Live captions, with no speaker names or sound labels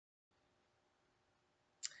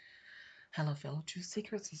Hello, fellow truth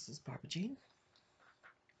seekers. This is Barbara Jean.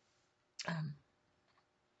 Um,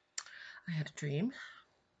 I had a dream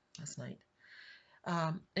last night.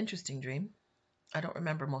 Interesting dream. I don't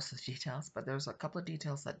remember most of the details, but there's a couple of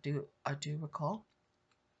details that I do recall,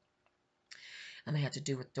 and they had to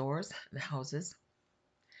do with doors and houses.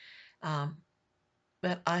 Um,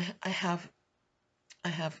 but I have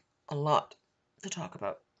a lot to talk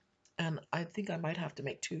about, and I think I might have to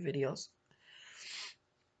make two videos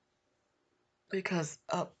because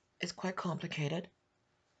it's quite complicated.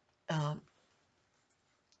 Um,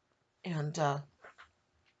 and I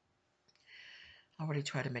already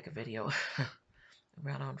tried to make a video. It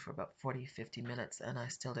ran on for about 40, 50 minutes, and I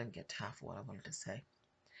still didn't get to half of what I wanted to say.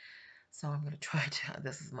 So I'm going to try to,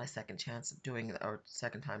 this is my second chance of doing, or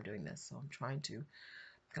second time doing this. So I'm going to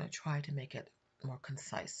try to make it more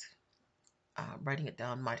concise. Writing it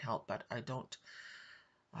down might help, but I don't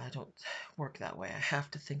work that way. I have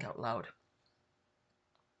to think out loud.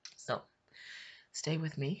 So stay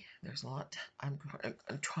with me. There's a lot. I'm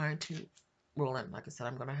trying to roll in. Like I said,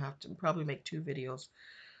 I'm going to have to probably make two videos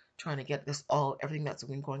trying to get everything that's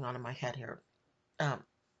been going on in my head here. Um,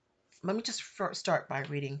 Let me just start by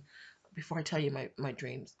reading before I tell you my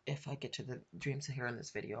dreams. If I get to the dreams here in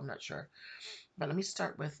this video, I'm not sure. But let me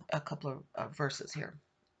start with a couple of verses here,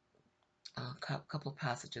 a couple of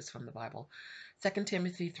passages from the Bible. 2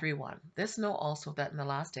 Timothy 3:1. This know also that in the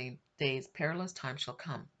last days perilous times shall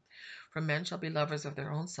come. For men shall be lovers of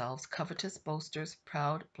their own selves, covetous, boasters,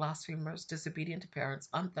 proud, blasphemers, disobedient to parents,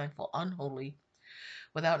 unthankful, unholy,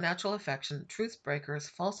 without natural affection, truth breakers,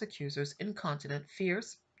 false accusers, incontinent,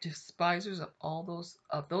 fierce, despisers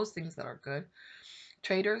of those things that are good,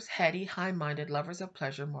 traitors, heady, high-minded, lovers of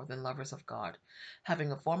pleasure more than lovers of God,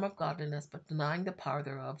 having a form of godliness, but denying the power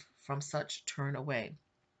thereof. From such turn away.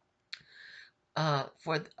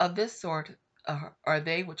 For of this sort are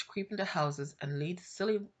they which creep into houses and lead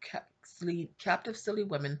captive silly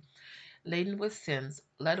women, laden with sins,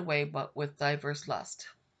 led away but with diverse lust,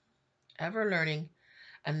 ever learning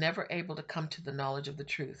and never able to come to the knowledge of the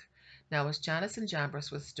truth. Now as Jannes and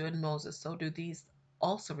Jambres withstood Moses, so do these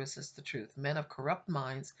also resist the truth, men of corrupt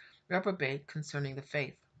minds, reprobate concerning the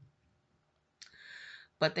faith.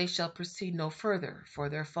 But they shall proceed no further, for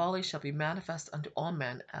their folly shall be manifest unto all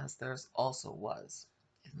men, as theirs also was.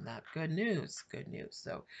 Isn't that good news? Good news.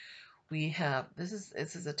 So we have this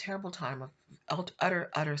is a terrible time of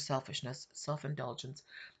utter selfishness, self-indulgence,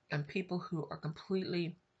 and people who are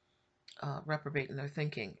completely reprobate in their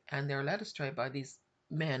thinking, and they're led astray by these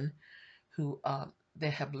men who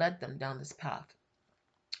they have led them down this path.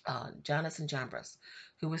 Jannes and Jambres,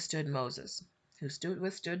 who withstood Moses,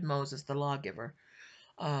 withstood Moses, the lawgiver.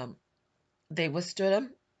 Um, they withstood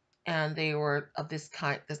him, and they were of this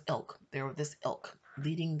kind, this ilk. They were this ilk,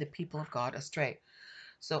 leading the people of God astray.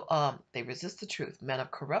 So they resist the truth. Men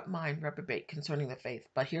of corrupt mind reprobate concerning the faith.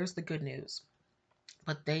 But here's the good news.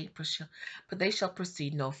 But they shall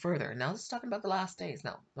proceed no further. Now let's talk about the last days.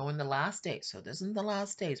 Now, in the last days. So this isn't the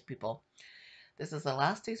last days, people. This is the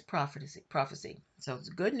last days prophecy. So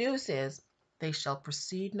the good news is they shall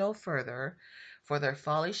proceed no further, for their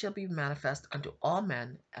folly shall be manifest unto all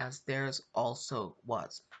men, as theirs also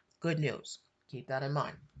was. Good news. Keep that in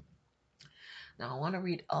mind. Now I want to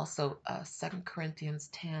read also 2 Corinthians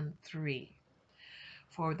 10:3.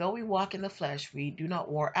 For though we walk in the flesh, we do not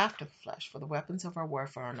war after the flesh. For the weapons of our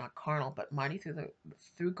warfare are not carnal, but mighty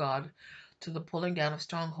through God to the pulling down of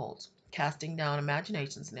strongholds, casting down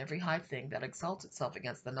imaginations and every high thing that exalts itself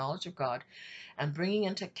against the knowledge of God, and bringing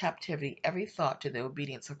into captivity every thought to the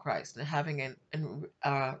obedience of Christ, and having in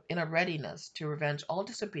a readiness to revenge all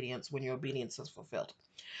disobedience when your obedience is fulfilled.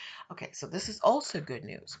 Okay, so this is also good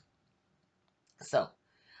news. So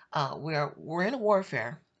we're in a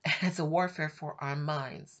warfare. It's a warfare for our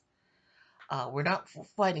minds. We're not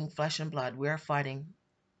fighting flesh and blood. We're fighting.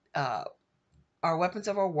 Uh, our weapons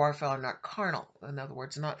of our warfare are not carnal. In other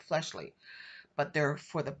words, not fleshly, but they're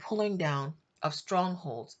for the pulling down of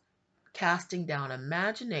strongholds, casting down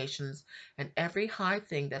imaginations and every high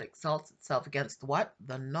thing that exalts itself against what?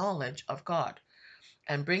 The knowledge of God,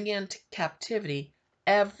 and bringing into captivity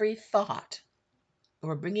every thought.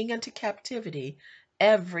 We're bringing into captivity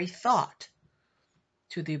every thought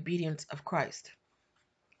to the obedience of Christ.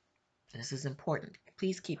 This is important.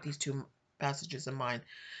 Please keep these two passages in mind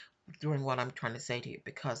during what I'm trying to say to you,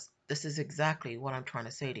 because this is exactly what I'm trying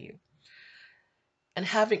to say to you. And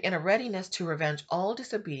having in a readiness to revenge all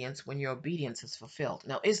disobedience when your obedience is fulfilled.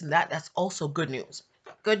 Now, isn't that's also good news?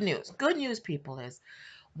 Good news. Good news, people, is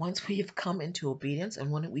once we have come into obedience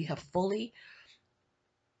and when we have fully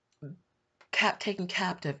taking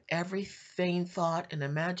captive every vain thought and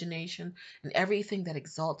imagination and everything that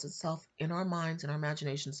exalts itself in our minds and our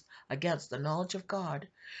imaginations against the knowledge of God.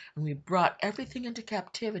 And we brought everything into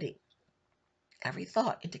captivity, every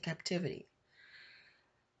thought into captivity.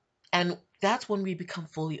 And that's when we become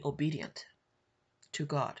fully obedient to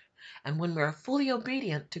God. And when we're fully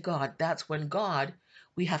obedient to God, that's when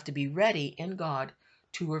we have to be ready in God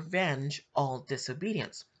to revenge all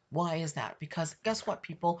disobedience. Why is that? Because guess what,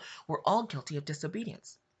 people? We're all guilty of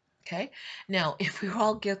disobedience. Okay? Now, if we're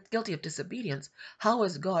all guilty of disobedience, how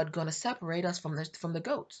is God going to separate us from the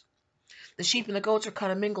goats? The sheep and the goats are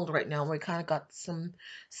kind of mingled right now. We kind of got some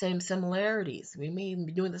same similarities. We may even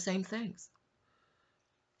be doing the same things.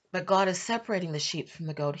 But God is separating the sheep from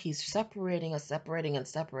the goat. He's separating us, separating and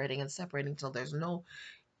separating and separating until there's no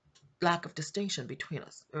lack of distinction between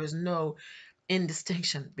us. There is no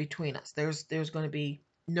indistinction between us. There's going to be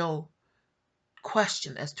no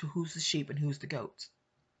question as to who's the sheep and who's the goats.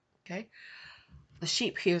 Okay? The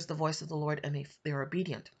sheep hears the voice of the Lord and they're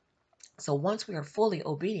obedient. So once we are fully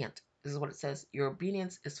obedient, this is what it says, your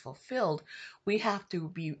obedience is fulfilled. We have to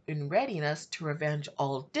be in readiness to revenge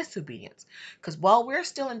all disobedience. Because while we're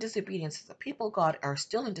still in disobedience, the people of God are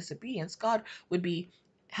still in disobedience, God would be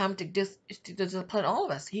having to discipline all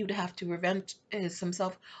of us. He would have to revenge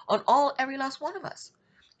himself on every last one of us.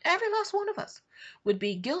 Every last one of us would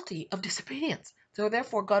be guilty of disobedience. So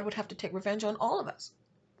therefore, God would have to take revenge on all of us.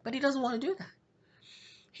 But he doesn't want to do that.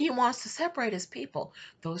 He wants to separate his people,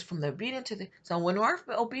 those from the obedient to the. So when our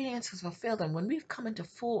obedience is fulfilled and when we've come into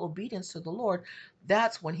full obedience to the Lord,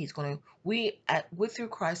 that's when he's going to, with through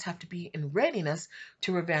Christ, have to be in readiness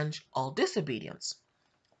to revenge all disobedience.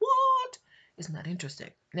 What? Isn't that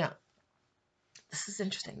interesting? Now, this is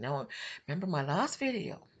interesting. Now, remember my last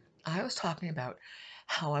video, I was talking about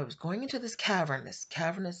how I was going into this cavernous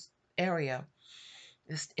area,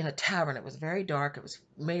 in a tavern. It was very dark. It was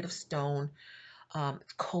made of stone.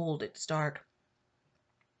 It's cold. It's dark.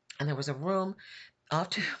 And there was a room off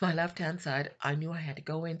to my left-hand side I knew I had to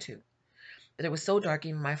go into. But it was so dark,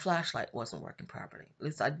 even my flashlight wasn't working properly. At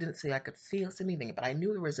least I didn't see, I could see anything, but I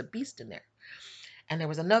knew there was a beast in there. And there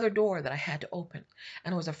was another door that I had to open.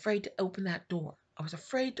 And I was afraid to open that door. I was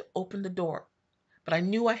afraid to open the door. But I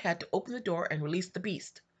knew I had to open the door and release the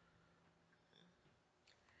beast.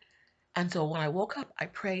 And so when I woke up, I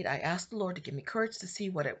prayed. I asked the Lord to give me courage to see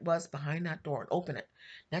what it was behind that door and open it.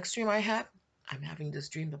 Next dream I have, I'm having this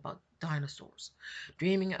dream about dinosaurs,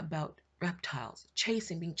 dreaming about reptiles,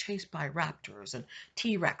 being chased by raptors and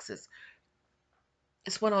T-Rexes.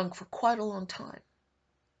 This went on for quite a long time.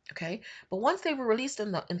 Okay, but once they were released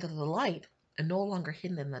into the light and no longer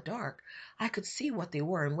hidden in the dark, I could see what they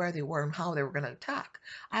were and where they were and how they were going to attack.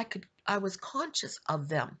 I was conscious of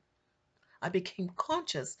them. I became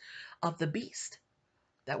conscious of the beast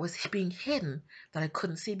that was being hidden that I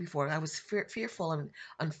couldn't see before. I was fearful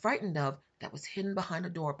and frightened of that was hidden behind a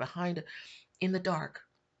door, in the dark,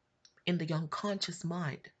 in the unconscious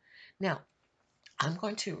mind. Now, I'm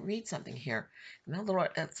going to read something here. Now,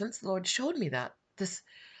 since the Lord showed me that, this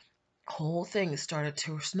whole thing started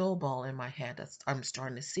to snowball in my head. I'm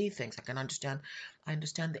starting to see things. I understand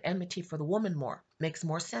the enmity for the woman more. Makes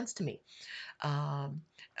more sense to me. um,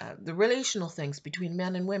 the relational things between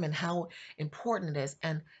men and women, how important it is,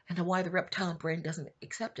 and why the reptile brain doesn't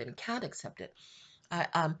accept it and can't accept it.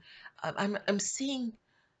 I'm seeing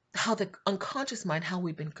how the unconscious mind, how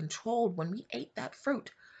we've been controlled when we ate that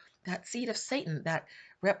fruit, that seed of Satan, that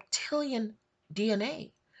reptilian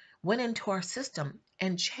DNA went into our system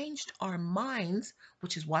and changed our minds,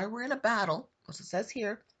 which is why we're in a battle, as it says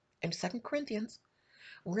here in 2 Corinthians.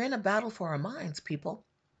 We're in a battle for our minds, people,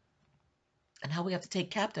 and how we have to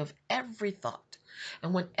take captive every thought.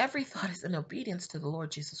 And when every thought is in obedience to the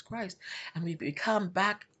Lord Jesus Christ, and we become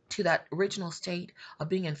back to that original state of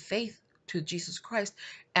being in faith to Jesus Christ,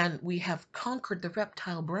 and we have conquered the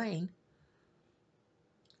reptile brain,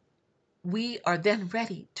 we are then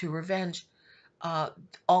ready to revenge uh,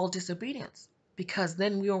 all disobedience, because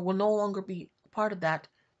then we will no longer be part of that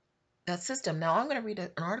system. Now, I'm going to read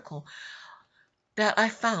an article that I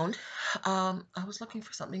found. I was looking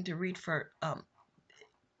for something to read for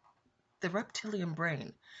the reptilian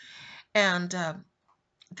brain. And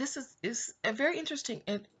this is a very interesting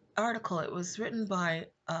article. It was written by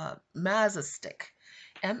Mazastic,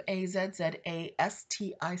 Mazzastic,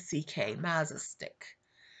 Mazastic.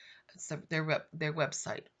 It's their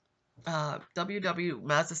website,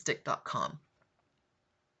 www.mazastic.com.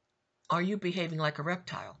 Are you behaving like a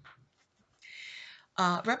reptile?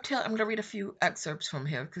 Reptile. I'm going to read a few excerpts from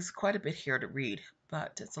here because there's quite a bit here to read,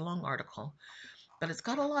 but it's a long article. But it's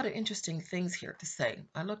got a lot of interesting things here to say.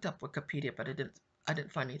 I looked up Wikipedia, but I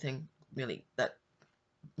didn't find anything really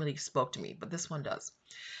spoke to me, but this one does.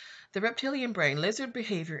 The reptilian brain, lizard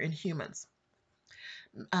behavior in humans.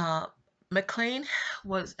 Uh, McLean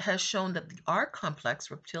has shown that the R complex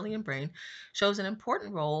reptilian brain shows an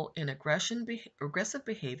important role in aggressive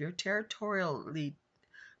behavior, territoriality,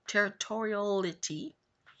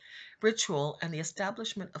 ritual, and the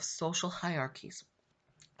establishment of social hierarchies.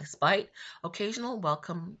 Despite occasional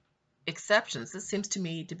welcome exceptions, this seems to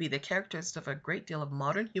me to be the characteristic of a great deal of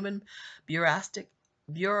modern human bureaucratic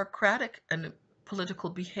and political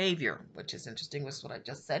behavior, which is interesting, was what I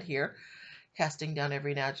just said here. Casting down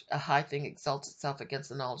every a high thing exalts itself against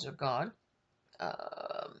the knowledge of God.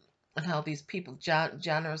 Um, and how these people,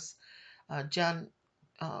 Janus, Jan,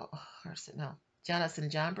 where's it now? Janus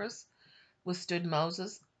and Jambres, withstood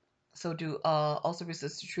Moses, so do also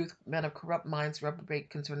resist the truth. Men of corrupt minds reprobate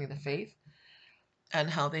concerning the faith, and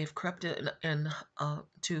how they've corrupted in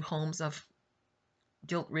to homes of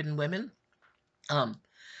guilt-ridden women. Um,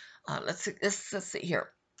 let's see here.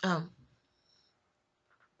 Um,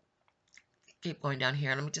 keep going down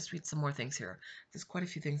here. Let me just read some more things here. There's quite a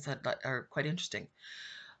few things that are quite interesting.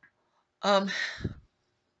 Um,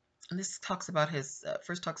 and this talks about his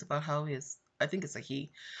first talks about how his, I think it's a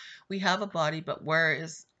he. We have a body, but where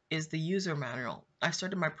is the user manual? I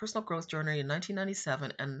started my personal growth journey in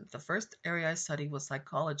 1997, and the first area I studied was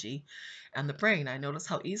psychology and the brain. I noticed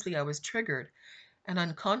how easily I was triggered, an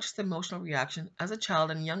unconscious emotional reaction as a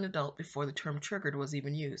child and young adult before the term triggered was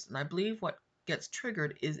even used. And I believe what gets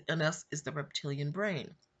triggered is in us is the reptilian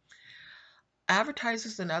brain.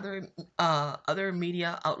 Advertisers and other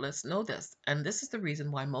media outlets know this, and this is the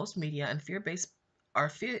reason why most media and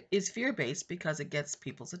is fear-based, because it gets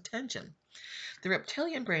people's attention. The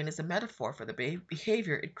reptilian brain is a metaphor for the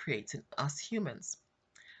behavior it creates in us humans.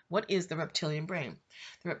 What is the reptilian brain?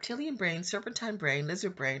 The reptilian brain, serpentine brain,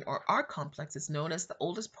 lizard brain, or R complex is known as the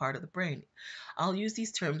oldest part of the brain. I'll use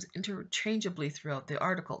these terms interchangeably throughout the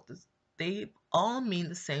article. They all mean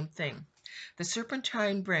the same thing. The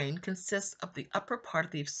serpentine brain consists of the upper part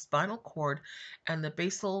of the spinal cord and the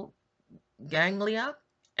basal ganglia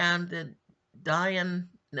and the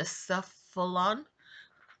diencephalon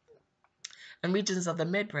and regions of the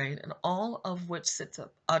midbrain, and all of which sits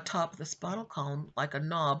up atop the spinal column like a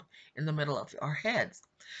knob in the middle of our heads.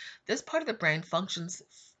 This part of the brain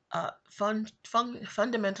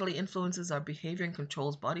fundamentally influences our behavior and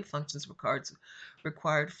controls body functions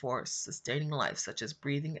required for sustaining life, such as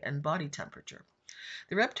breathing and body temperature.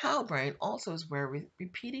 The reptile brain also is where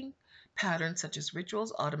repeating patterns such as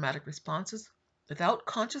rituals, automatic responses, without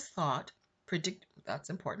conscious thought,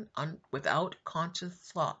 that's important, without conscious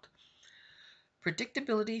thought.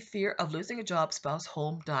 Predictability, fear of losing a job, spouse,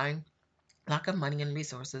 home, dying, lack of money and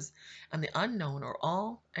resources, and the unknown are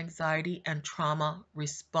all anxiety and trauma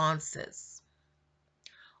responses.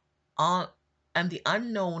 All, and the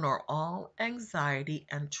unknown are all anxiety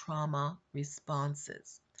and trauma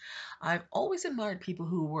responses. I've always admired people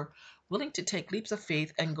who were willing to take leaps of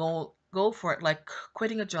faith and go for it, like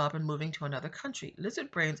quitting a job and moving to another country. Lizard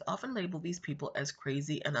brains often label these people as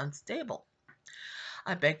crazy and unstable.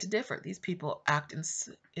 I beg to differ. These people act in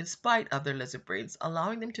spite of their lizard brains,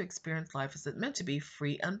 allowing them to experience life as it's meant to be,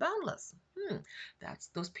 free and boundless. That's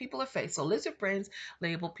those people of faith. So lizard brains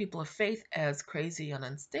label people of faith as crazy and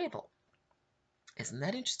unstable. Isn't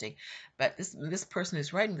that interesting? But this person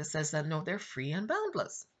who's writing this says that no, they're free and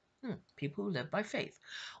boundless. People who live by faith.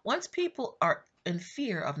 Once people are in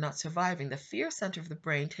fear of not surviving, the fear center of the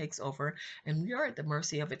brain takes over, and we are at the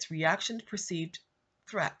mercy of its reaction to perceived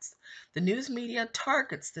threats. The news media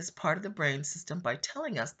targets this part of the brain system by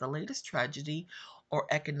telling us the latest tragedy or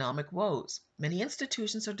economic woes. Many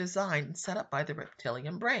institutions are designed and set up by the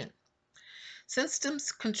reptilian brain.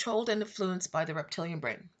 Systems controlled and influenced by the reptilian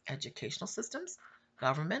brain: educational systems,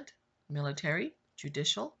 government, military,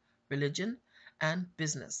 judicial, religion, and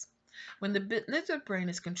business. When the lizard brain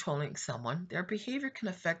is controlling someone, their behavior can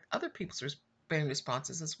affect other people's brain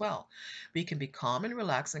responses as well. We can be calm and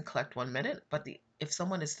relaxed and collect 1 minute, but if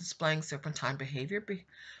someone is displaying serpentine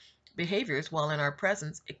behaviors while in our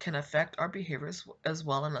presence, it can affect our behaviors as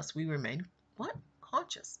well unless we remain what?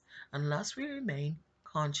 Conscious. Unless we remain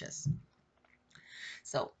conscious.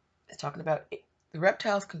 So it's talking about the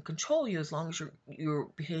reptiles can control you as long as you're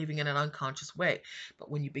behaving in an unconscious way. But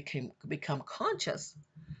when you become conscious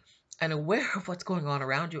and aware of what's going on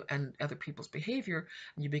around you and other people's behavior,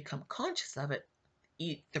 and you become conscious of it,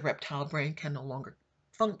 the reptile brain can no longer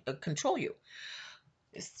control you.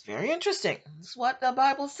 It's very interesting. This is what the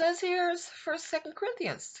Bible says here is First, Second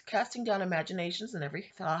Corinthians, casting down imaginations and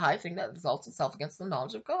every high thing that exalts itself against the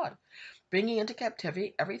knowledge of God, bringing into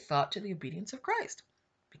captivity every thought to the obedience of Christ,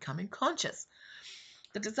 becoming conscious.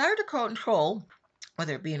 The desire to control,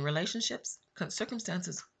 whether it be in relationships,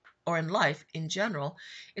 circumstances, or in life in general,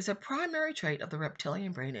 is a primary trait of the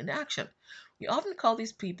reptilian brain in action. We often call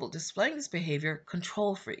these people displaying this behavior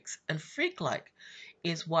control freaks, and freak like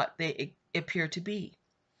is what they appear to be.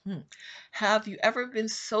 Hmm. Have you ever been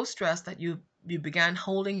so stressed that you began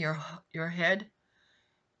holding your head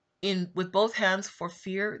in with both hands for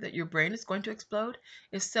fear that your brain is going to explode?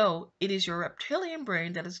 If so, it is your reptilian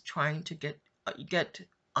brain that is trying to get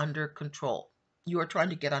under control. You are trying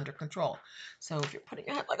to get under control. So if you're putting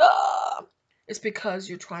your hand like it's because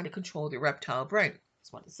you're trying to control the reptile brain.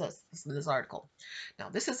 That's what it says. This in this article. Now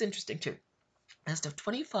this is interesting too. List of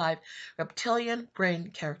 25 reptilian brain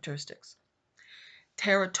characteristics: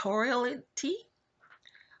 territoriality,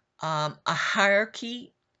 a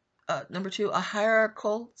hierarchy. Number two, a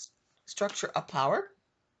hierarchical structure of power,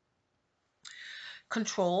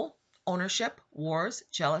 control, ownership, wars,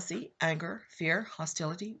 jealousy, anger, fear,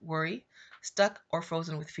 hostility, worry, stuck or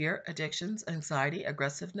frozen with fear, addictions, anxiety,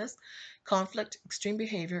 aggressiveness, conflict, extreme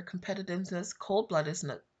behavior, competitiveness,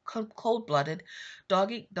 cold-blooded,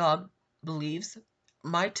 dog eat dog beliefs,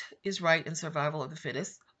 might is right and survival of the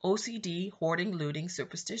fittest, OCD, hoarding, looting,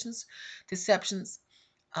 superstitions, deceptions,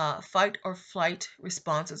 fight or flight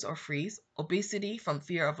responses or freeze, obesity from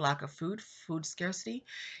fear of lack of food, food scarcity,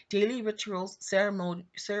 daily rituals,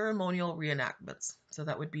 ceremonial reenactments. So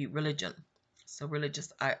that would be religion. So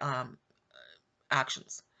religious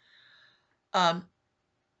actions. Um,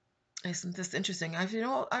 isn't this interesting? I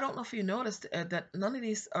don't know if you noticed that none of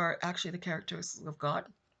these are actually the characteristics of God.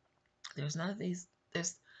 There's none of these.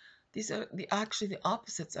 These are actually the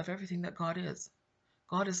opposites of everything that God is.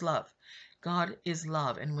 God is love. God is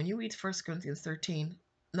love. And when you read 1 Corinthians 13,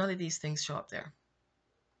 none of these things show up there.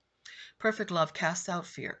 Perfect love casts out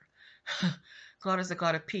fear. God is a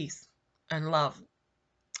God of peace and love.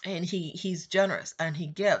 And he's generous and he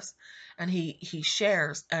gives and he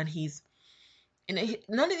shares and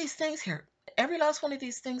none of these things here. Every last one of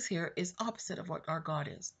these things here is opposite of what our God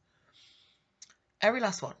is. Every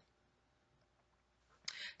last one.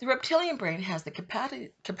 The reptilian brain has the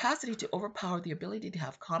capacity to overpower the ability to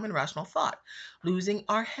have common rational thought, losing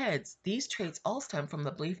our heads. These traits all stem from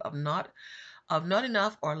the belief of not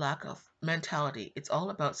enough or lack of mentality. It's all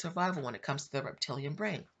about survival when it comes to the reptilian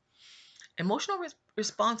brain. Emotional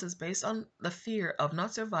responses based on the fear of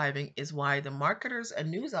not surviving is why the marketers and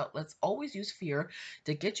news outlets always use fear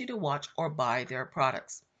to get you to watch or buy their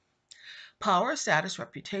products. Power, status,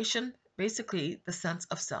 reputation, basically the sense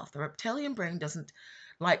of self. The reptilian brain doesn't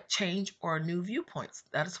like change or new viewpoints.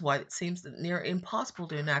 That is why it seems near impossible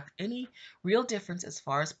to enact any real difference as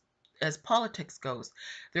far as politics goes.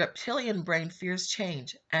 The reptilian brain fears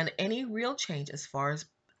change, and any real change as far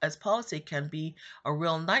as policy can be a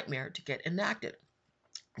real nightmare to get enacted.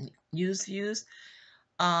 News views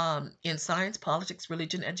in science, politics,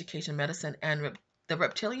 religion, education, medicine, and the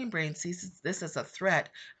reptilian brain sees this as a threat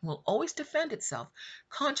and will always defend itself.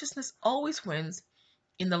 Consciousness always wins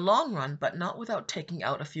in the long run, but not without taking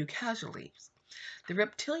out a few casualties. The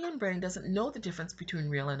reptilian brain doesn't know the difference between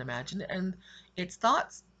real and imagined, and its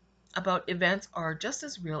thoughts about events are just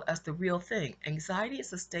as real as the real thing. Anxiety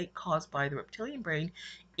is a state caused by the reptilian brain,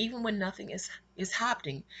 even when nothing is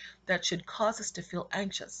happening that should cause us to feel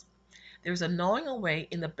anxious. There's a gnawing away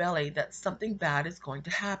in the belly that something bad is going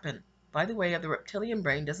to happen. By the way, the reptilian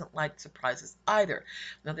brain doesn't like surprises either.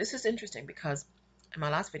 Now, this is interesting because in my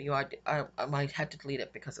last video, I had to delete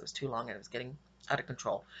it because it was too long and it was getting out of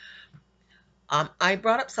control. I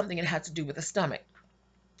brought up something that had to do with the stomach.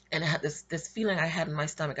 And I had this feeling I had in my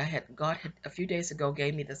stomach. God had a few days ago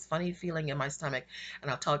gave me this funny feeling in my stomach, and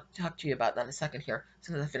I'll talk to you about that in a second here as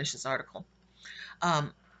soon as I finish this article.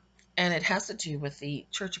 And it has to do with the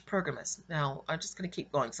Church of Pergamos. Now, I'm just going to keep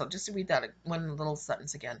going. So just to read that one little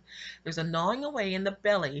sentence again. There's a gnawing away in the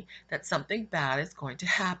belly that something bad is going to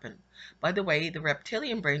happen. By the way, the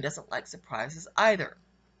reptilian brain doesn't like surprises either.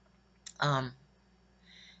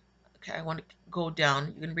 Okay, I want to go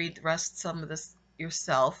down. You can read the rest, some of this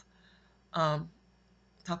yourself.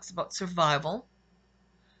 Talks about survival.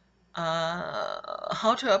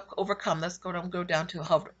 How to overcome. Let's go down to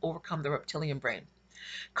how to overcome the reptilian brain.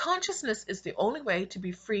 Consciousness is the only way to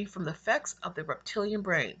be free from the effects of the reptilian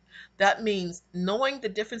brain. That means knowing the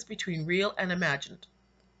difference between real and imagined.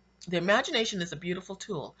 The imagination is a beautiful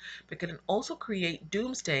tool, but can also create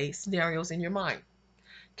doomsday scenarios in your mind.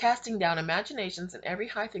 Casting down imaginations and every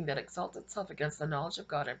high thing that exalts itself against the knowledge of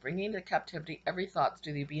God and bringing into captivity every thought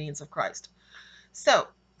to the obedience of Christ. So,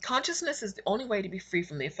 consciousness is the only way to be free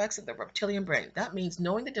from the effects of the reptilian brain. That means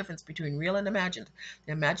knowing the difference between real and imagined.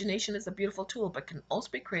 The imagination is a beautiful tool, but can also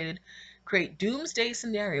create doomsday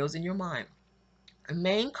scenarios in your mind.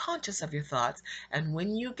 Remain conscious of your thoughts, and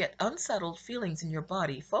when you get unsettled feelings in your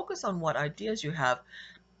body, focus on what ideas you have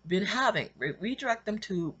been having. Redirect them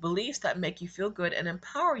to beliefs that make you feel good and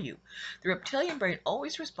empower you. The reptilian brain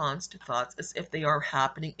always responds to thoughts as if they are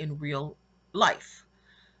happening in real life.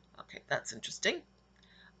 Okay, that's interesting.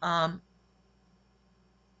 Um,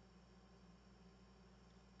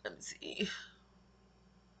 let me see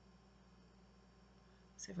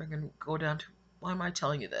if I can go down to why am I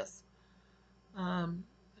telling you this? Um,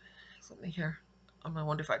 Something here. I'm gonna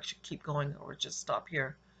wonder if I should keep going or just stop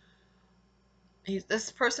here. This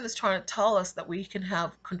person is trying to tell us that we can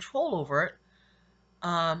have control over it.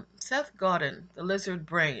 Seth Godin, The Lizard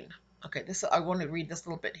Brain. Okay, this I want to read this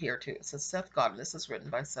little bit here too. It says Seth Godin. This is written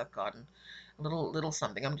by Seth Godin. A little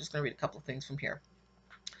something. I'm just going to read a couple of things from here.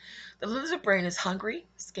 The lizard brain is hungry,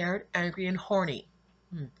 scared, angry, and horny.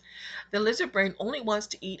 The lizard brain only wants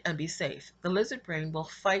to eat and be safe. The lizard brain will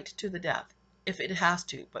fight to the death if it has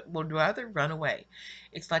to, but would rather run away.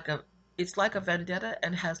 It's like a it's like a vendetta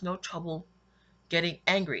and has no trouble getting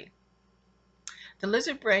angry. The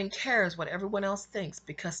lizard brain cares what everyone else thinks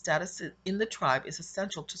because status in the tribe is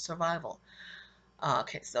essential to survival.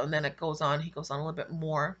 Okay, so and then it goes on. He goes on a little bit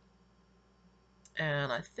more,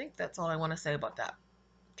 and I think that's all I want to say about that.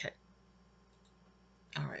 Okay,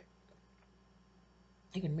 all right,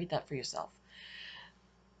 you can read that for yourself.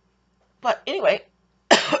 But anyway,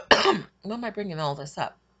 why am I bringing all this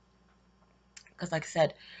up? Because, like I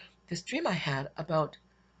said, this dream I had about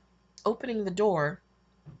opening the door,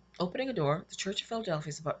 opening a door. The Church of Philadelphia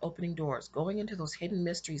is about opening doors, going into those hidden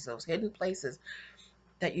mysteries, those hidden places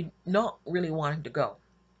that you're not really wanting to go.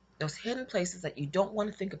 Those hidden places that you don't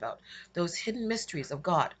want to think about, those hidden mysteries of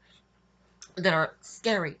God that are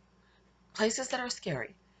scary, places that are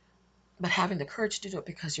scary, but having the courage to do it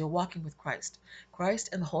because you're walking with Christ. Christ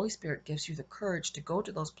and the Holy Spirit gives you the courage to go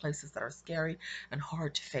to those places that are scary and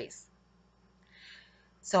hard to face.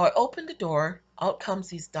 So I opened the door, out comes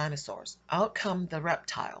these dinosaurs, out come the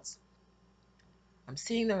reptiles. I'm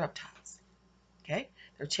seeing the reptiles, okay?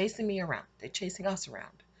 They're chasing me around. They're chasing us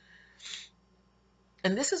around.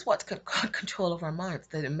 And this is what's got control of our minds,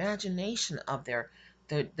 the imagination of the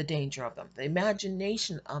danger of them, the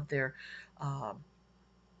imagination of um,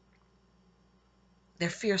 their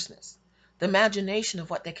fierceness, the imagination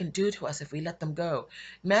of what they can do to us if we let them go,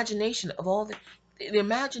 imagination of all the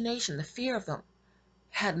imagination, the fear of them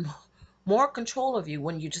had more control of you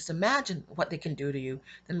when you just imagine what they can do to you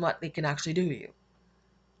than what they can actually do to you. You know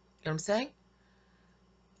what I'm saying?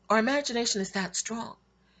 Our imagination is that strong.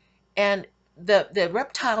 And the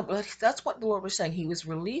reptile, that's what the Lord was saying. He was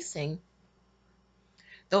releasing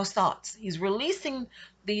those thoughts. He's releasing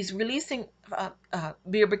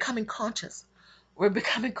we are becoming conscious. We're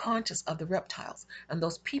becoming conscious of the reptiles and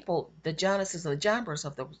those people, the Januses and the Jambers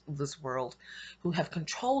of this world, who have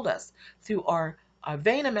controlled us through our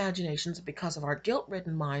vain imaginations because of our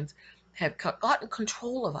guilt-ridden minds, have gotten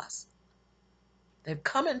control of us. They've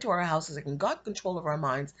come into our houses and got control of our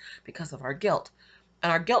minds because of our guilt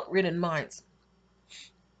and our guilt-ridden minds.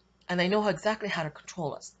 And they know exactly how to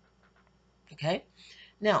control us. Okay?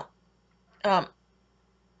 Now, um,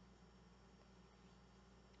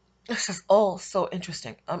 this is all so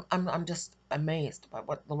interesting. I'm just amazed by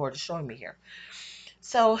what the Lord is showing me here.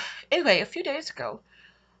 So, anyway, a few days ago,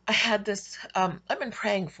 I had this. I've been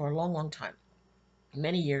praying for a long, long time,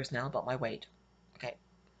 many years now, about my weight. Okay,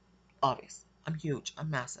 obvious. I'm huge. I'm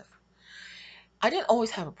massive. I didn't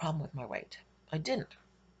always have a problem with my weight. I didn't.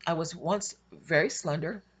 I was once very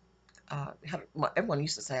slender. Everyone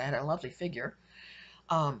used to say I had a lovely figure.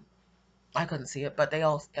 Um, I couldn't see it, but they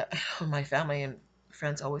all, my family and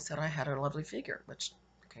friends always said I had a lovely figure, which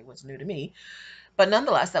okay was new to me. But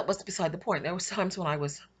nonetheless, that was beside the point. There was times when I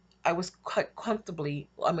was quite comfortably.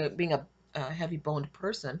 I mean, being a heavy boned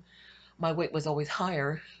person, my weight was always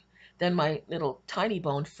higher than my little tiny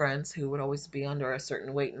boned friends who would always be under a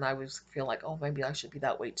certain weight, and I would feel like, oh, maybe I should be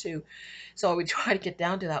that weight too. So I would try to get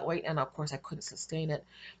down to that weight, and of course I couldn't sustain it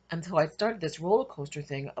until I started this roller coaster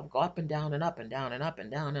thing of go up and down and up and down and up and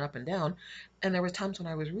down and up and down. And there were times when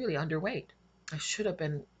I was really underweight. I should have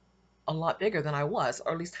been a lot bigger than I was,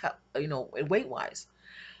 or at least weight wise.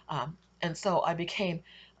 And so I became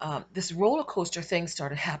this roller coaster thing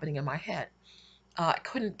started happening in my head. I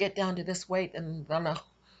couldn't get down to this weight, and I don't know,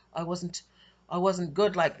 I wasn't I wasn't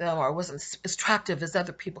good like them, or I wasn't as attractive as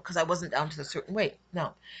other people because I wasn't down to a certain weight.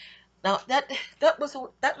 Now that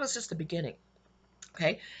was just the beginning.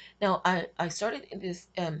 Okay, now I started in this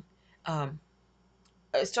um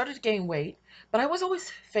I started to gain weight, but I was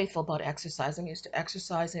always faithful about exercising. I used to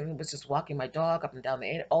exercise, and it was just walking my dog up and down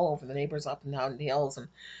all over the neighbors, up and down the hills, and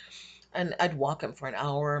And I'd walk him for an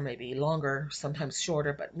hour, maybe longer, sometimes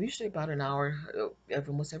shorter, but usually about an hour,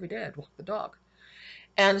 almost every day I'd walk the dog.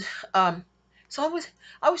 And um, so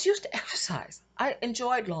I was used to exercise. I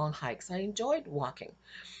enjoyed long hikes. I enjoyed walking.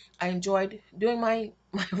 I enjoyed doing my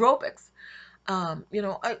aerobics.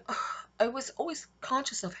 I was always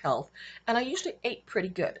conscious of health, and I usually ate pretty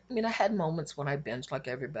good. I mean, I had moments when I binged like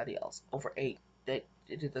everybody else, overate. They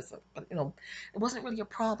did this, but it wasn't really a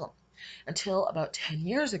problem until about 10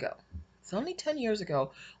 years ago. It's only 10 years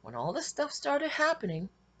ago when all this stuff started happening.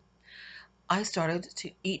 I started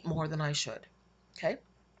to eat more than I should. Okay,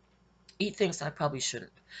 eat things I probably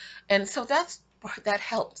shouldn't, and so that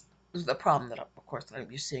helped the problem that, of course, that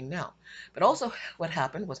I'm seeing now. But also, what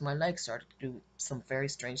happened was my legs started to do some very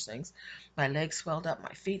strange things. My legs swelled up,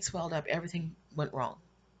 my feet swelled up, everything went wrong.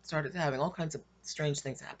 Started having all kinds of strange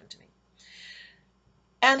things happen to me.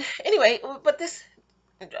 And anyway, but this,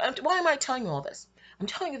 why am I telling you all this? I'm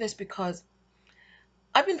telling you this because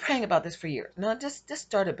I've been praying about this for years. Now, this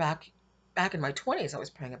started back in my 20s. I was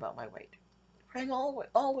praying about my weight, praying all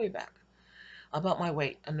the way back about my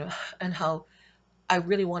weight and how I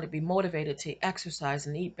really want to be motivated to exercise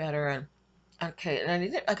and eat better. And okay, and I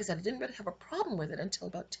didn't, like I said, I didn't really have a problem with it until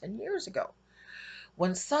about 10 years ago,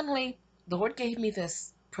 when suddenly the Lord gave me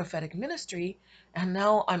this prophetic ministry, and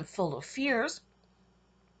now I'm full of fears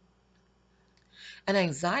and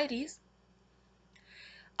anxieties.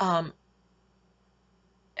 Um,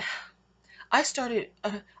 I started,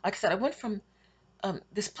 like I said, I went from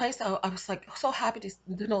this place. I was like so happy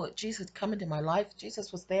to know that Jesus had come into my life.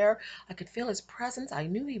 Jesus was there. I could feel his presence. I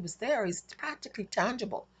knew he was there. He's practically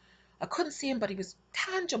tangible. I couldn't see him, but he was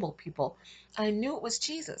tangible, people. I knew it was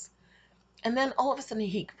Jesus. And then all of a sudden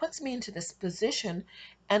he puts me into this position,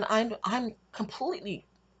 and I'm completely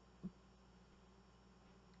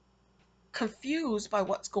confused by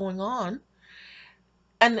what's going on.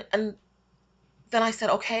 And then I said,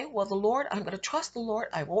 okay, well, the Lord, I'm going to trust the Lord.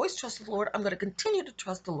 I've always trusted the Lord. I'm going to continue to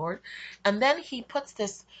trust the Lord. And then he puts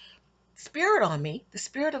this spirit on me, the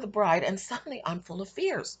spirit of the bride, and suddenly I'm full of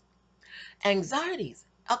fears, anxieties,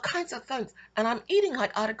 all kinds of things, and I'm eating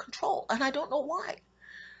like out of control, and I don't know why.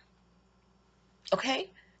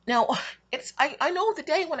 Okay, now I know the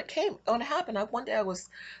day when it happened. One day I was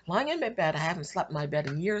lying in my bed. I haven't slept in my bed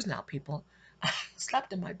in years now, people. I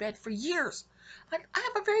slept in my bed for years. I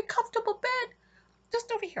have a very comfortable bed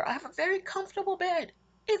just over here. I have a very comfortable bed.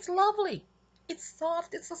 It's lovely. It's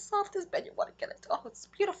soft. It's the softest bed you want to get into. Oh, it's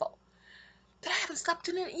beautiful. But I haven't slept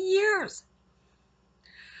in it in years.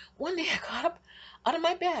 One day I got up out of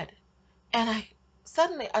my bed, and I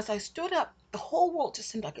suddenly, as I stood up, the whole world just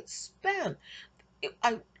seemed like it span. It,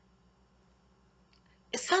 I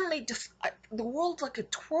it suddenly the world like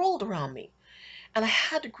it twirled around me, and I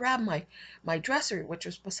had to grab my dresser, which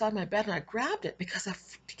was beside my bed, and I grabbed it because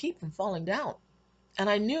to keep from falling down. And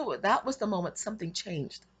I knew that was the moment something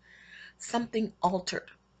changed, something altered,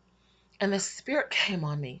 and the spirit came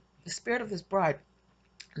on me, the spirit of this bride,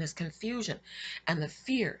 and this confusion, and the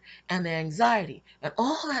fear, and the anxiety, and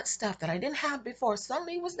all that stuff that I didn't have before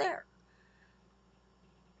suddenly was there.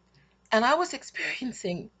 And I was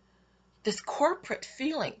experiencing this corporate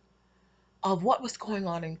feeling of what was going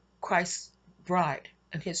on in Christ's bride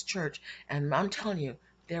and his church. And I'm telling you,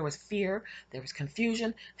 there was fear, there was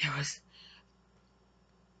confusion, there was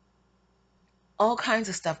all kinds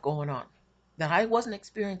of stuff going on that I wasn't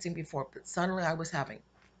experiencing before, but suddenly I was having.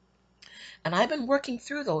 And I've been working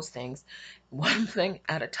through those things, one thing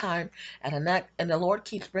at a time, and the Lord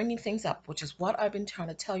keeps bringing things up, which is what I've been trying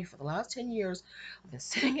to tell you for the last 10 years. I've been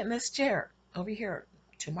sitting in this chair over here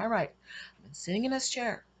to my right. I've been sitting in this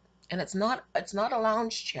chair, and it's not a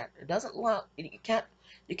lounge chair. It doesn't you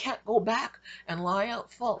can't go back and lie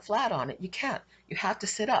out flat on it. You can't. You have to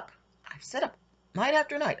sit up. I sit up night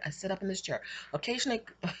after night. I sit up in this chair. Occasionally,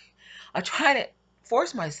 I try to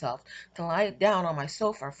force myself to lie down on my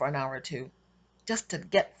sofa for an hour or two just to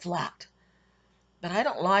get flat. But I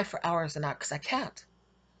don't lie for hours and hours because I can't.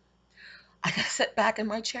 I gotta sit back in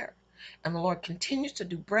my chair. And the Lord continues to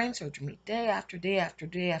do brain surgery day after day after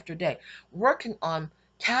day after day, working on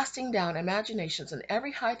casting down imaginations and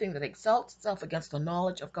every high thing that exalts itself against the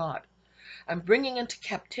knowledge of God, and bringing into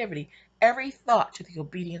captivity every thought to the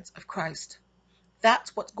obedience of Christ.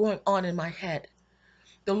 That's what's going on in my head.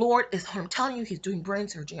 The Lord is, I'm telling you, he's doing brain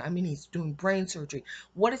surgery. I mean, he's doing brain surgery.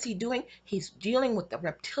 What is he doing? He's dealing with the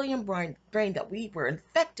reptilian brain that we were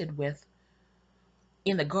infected with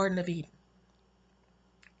in the Garden of Eden.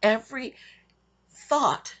 Every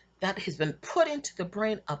thought that has been put into the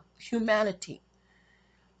brain of humanity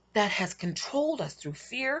that has controlled us through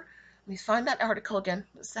fear. Let me find that article again.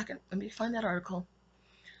 A second. Let me find that article.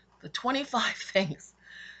 The 25 things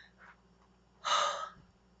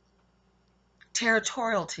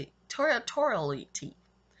territoriality,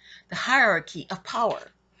 the hierarchy of power,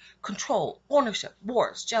 control, ownership,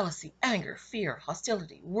 wars, jealousy, anger, fear,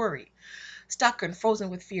 hostility, worry, stuck and frozen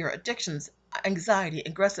with fear, addictions, anxiety,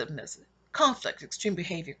 aggressiveness, conflict, extreme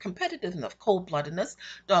behavior, competitiveness, cold-bloodedness,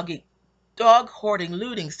 dog hoarding,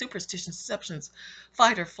 looting, superstition, deceptions,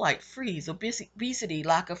 fight or flight, freeze, obesity,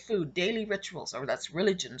 lack of food, daily rituals, or that's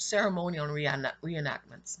religion, ceremonial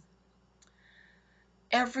reenactments.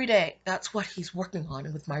 Every day, that's what he's working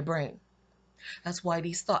on with my brain. That's why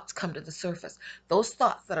these thoughts come to the surface. Those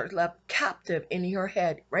thoughts that are left captive in your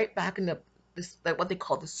head, right back in this, like what they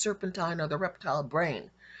call the serpentine or the reptile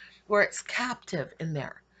brain, where it's captive in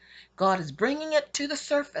there. God is bringing it to the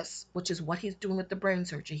surface, which is what he's doing with the brain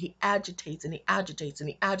surgery. He agitates and he agitates and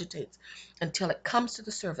he agitates until it comes to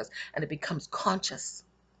the surface and it becomes conscious.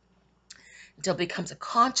 Until it becomes a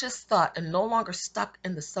conscious thought and no longer stuck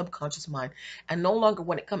in the subconscious mind. And no longer,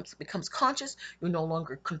 when it becomes conscious, you're no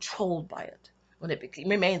longer controlled by it. When it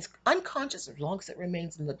remains unconscious, as long as it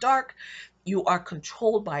remains in the dark, you are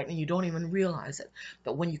controlled by it and you don't even realize it.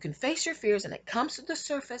 But when you can face your fears and it comes to the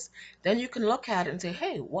surface, then you can look at it and say,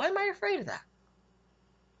 hey, why am I afraid of that?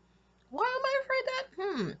 Why am I afraid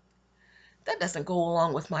of that? That doesn't go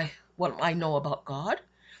along with what I know about God.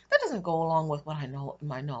 That doesn't go along with what I know,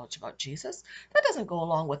 my knowledge about Jesus. That doesn't go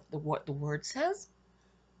along with what the word says.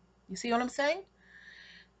 You see what I'm saying?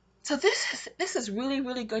 So this is really,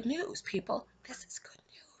 really good news, people. This is good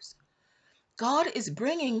news. God is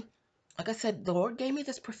bringing, like I said, the Lord gave me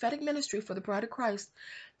this prophetic ministry for the bride of Christ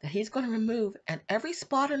that he's going to remove and every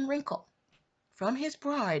spot and wrinkle from his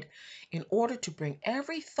bride in order to bring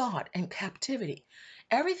every thought and captivity,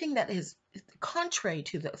 everything that is contrary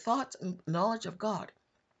to the thoughts and knowledge of God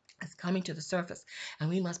is coming to the surface.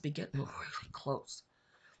 And we must be getting really close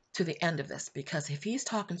to the end of this, because if he's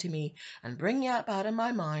talking to me and bringing up out of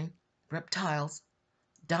my mind reptiles,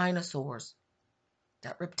 dinosaurs,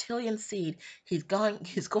 that reptilian seed, he's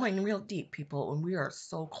going real deep, people, and we are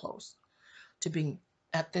so close to being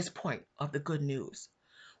at this point of the good news,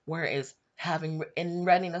 whereas having in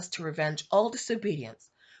readiness to revenge all disobedience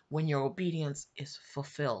when your obedience is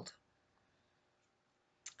fulfilled.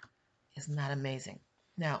 Isn't that amazing?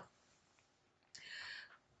 Now,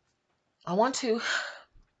 I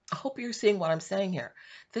hope you're seeing what I'm saying here.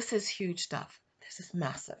 This is huge stuff. This is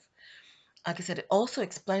massive. Like I said, it also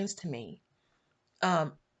explains to me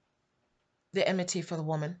um, the enmity for the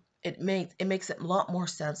woman. It makes a lot more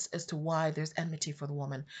sense as to why there's enmity for the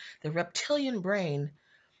woman. The reptilian brain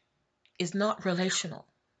is not relational.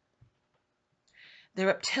 The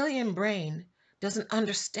reptilian brain doesn't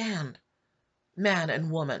understand man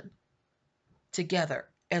and woman together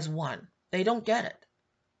as one. They don't get it.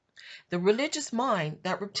 The religious mind,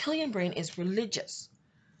 that reptilian brain is religious.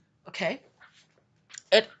 Okay?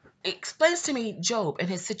 It explains to me Job and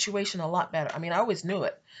his situation a lot better. I mean, I always knew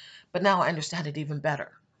it, but now I understand it even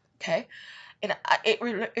better. Okay? And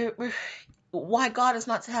why God is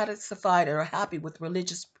not satisfied or happy with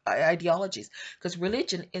religious ideologies, because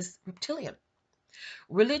religion is reptilian.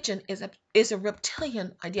 Religion is a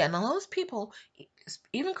reptilian idea. And a lot of people,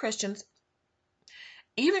 even Christians,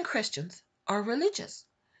 are religious.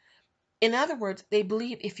 In other words, they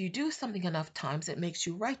believe if you do something enough times, it makes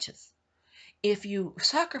you righteous. If you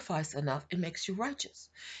sacrifice enough, it makes you righteous.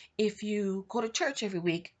 If you go to church every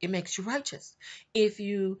week, it makes you righteous. If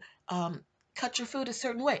you cut your food a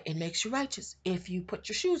certain way, it makes you righteous. If you put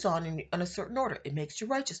your shoes on in a certain order, it makes you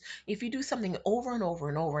righteous. If you do something over and over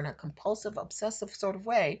and over in a compulsive, obsessive sort of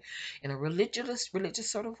way, in a religious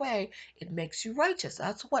sort of way, it makes you righteous.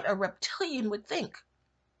 That's what a reptilian would think.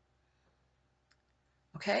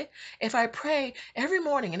 Okay? If I pray every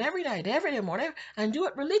morning and every night, every day morning, and do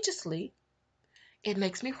it religiously, it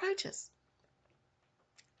makes me righteous.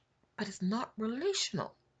 But it's not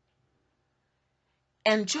relational.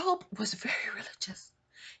 And Job was very religious.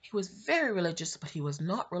 He was very religious, but he was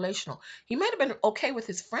not relational. He might have been okay with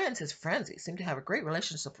his friends. He seemed to have a great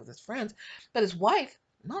relationship with his friends, but his wife,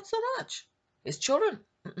 not so much. His children,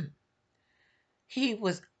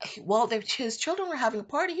 while his children were having a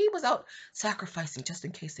party, he was out sacrificing just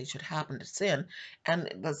in case they should happen to sin,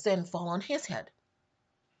 and the sin fall on his head.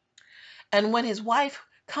 And when his wife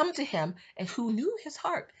come to him, and who knew his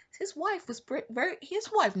heart, his wife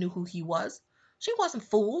knew who he was. She wasn't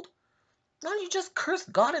fooled. Why don't you just curse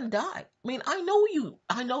God and die? I mean, I know you,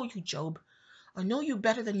 Job. I know you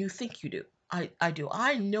better than you think you do. I do.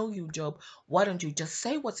 I know you, Job. Why don't you just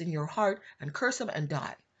say what's in your heart and curse him and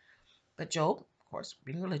die? But Job, of course,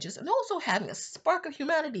 being religious and also having a spark of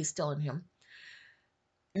humanity still in him,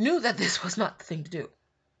 knew that this was not the thing to do.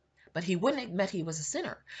 but he wouldn't admit he was a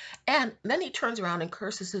sinner. And then he turns around and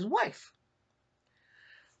curses his wife.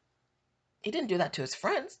 He didn't do that to his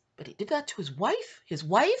friends, but he did that to his wife. His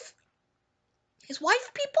wife? His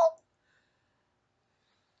wife, people?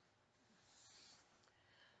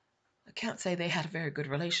 I can't say they had a very good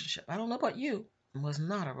relationship. I don't know about you. It was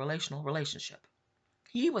not a relational relationship.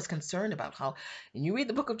 He was concerned about how, and you read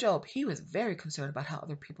the book of Job, he was very concerned about how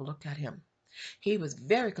other people looked at him. He was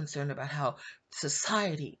very concerned about how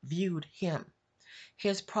society viewed him.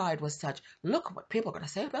 His pride was such, look what people are going to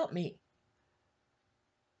say about me.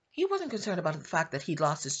 He wasn't concerned about the fact that he'd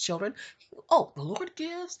lost his children. Oh, the Lord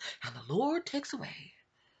gives and the Lord takes away.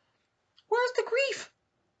 Where's the grief?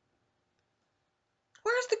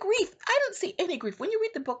 Where's the grief? I don't see any grief. When you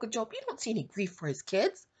read the book of Job, you don't see any grief for his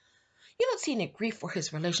kids. You don't see any grief for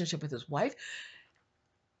his relationship with his wife.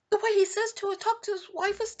 The way he says to talk to his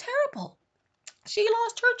wife is terrible. She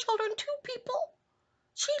lost her children too, people.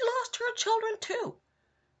 She lost her children too.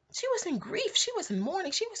 She was in grief. She was in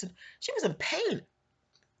mourning. She was in pain.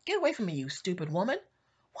 Get away from me, you stupid woman.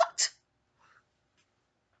 What?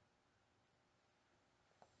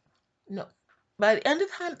 No. By the end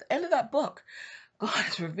of that book, God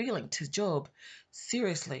is revealing to Job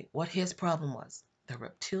seriously what his problem was. The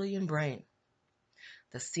reptilian brain.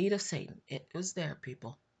 The seed of Satan. It was there,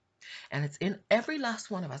 people. And it's in every last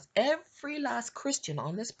one of us. Every last Christian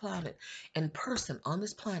on this planet, in person on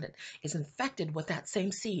this planet, is infected with that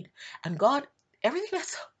same seed. And God, everything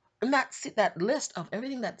that's in that list of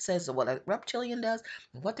everything that says what a reptilian does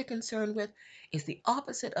and what they're concerned with is the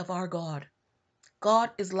opposite of our God.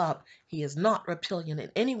 God is love. He is not reptilian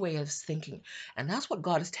in any way of his thinking. And that's what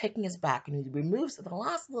God is taking us back. And he removes the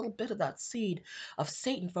last little bit of that seed of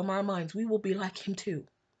Satan from our minds. We will be like him too.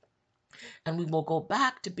 And we will go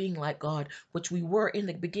back to being like God, which we were in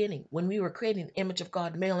the beginning when we were created in the image of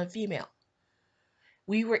God, male and female.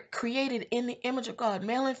 We were created in the image of God,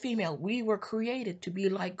 male and female. We were created to be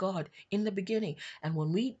like God in the beginning. And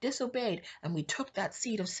when we disobeyed and we took that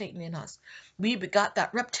seed of Satan in us, we got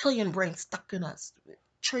that reptilian brain stuck in us, it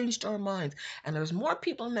changed our minds. And there's more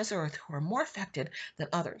people on this earth who are more affected than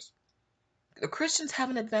others. The Christians have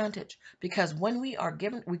an advantage because when we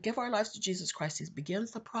give our lives to Jesus Christ, he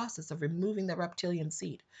begins the process of removing the reptilian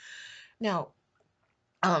seed. Now,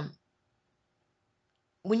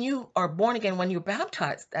 when you are born again, when you're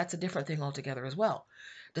baptized, that's a different thing altogether as well.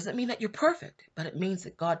 Doesn't mean that you're perfect, but it means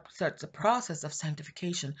that God starts the process of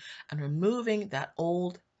sanctification and removing that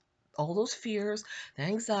all those fears, the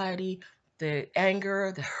anxiety, the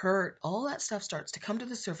anger, the hurt, all that stuff starts to come to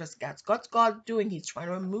the surface. That's what God's doing. He's trying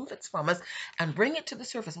to remove it from us and bring it to the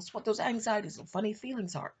surface. That's what those anxieties and funny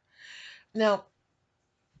feelings are. Now,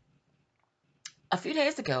 a few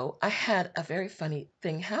days ago, I had a very funny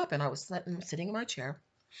thing happen. I was sitting in my chair,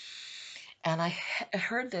 and I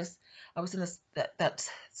heard this. I was in that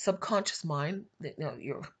subconscious mind that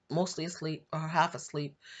you're mostly asleep or half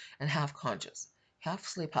asleep and half conscious, half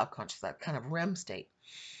asleep, half conscious, that kind of REM state.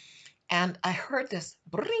 And I heard this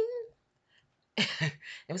bring. It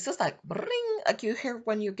was just like bring, like you hear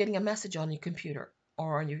when you're getting a message on your computer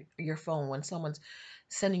or on your phone when someone's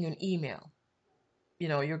sending you an email.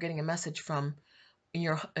 You're getting a message from in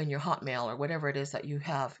your Hotmail or whatever it is that you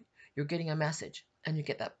have. You're getting a message and you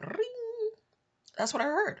get that bring. That's what I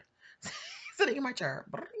heard. Sitting in my chair.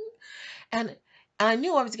 Bring. And I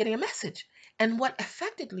knew I was getting a message. And what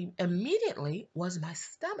affected me immediately was my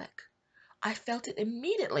stomach. I felt it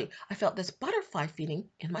immediately. I felt this butterfly feeling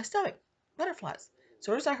in my stomach. Butterflies. As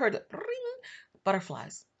soon as I heard it, ring,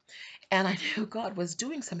 butterflies. And I knew God was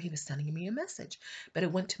doing something. He was sending me a message. But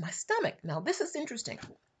it went to my stomach. Now, this is interesting.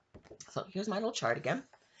 So here's my little chart again.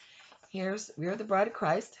 We are the bride of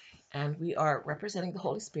Christ, and we are representing the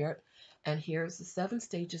Holy Spirit. And here's the 7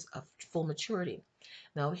 stages of full maturity.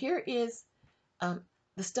 Now, here is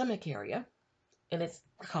the stomach area, and it's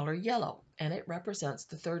color yellow, and it represents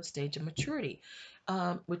the 3rd stage of maturity,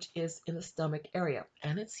 which is in the stomach area,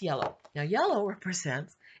 and it's yellow. Now, yellow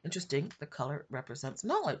represents, interesting, the color represents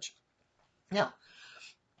knowledge. Now,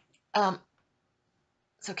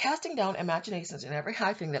 so casting down imaginations and every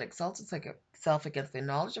high thing that exalts itself against the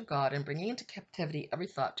knowledge of God and bringing into captivity every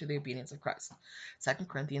thought to the obedience of Christ. 2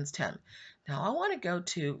 Corinthians 10. Now, I want to go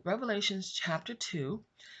to Revelation chapter 2,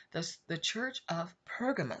 the church of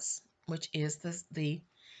Pergamos, which is the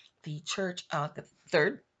church, the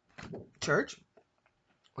 3rd church,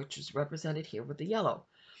 which is represented here with the yellow.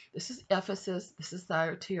 This is Ephesus. This is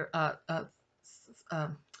Thyatira.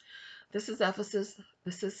 This is Ephesus.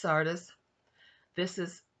 This is Sardis. This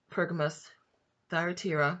is Pergamos,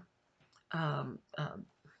 Thyatira,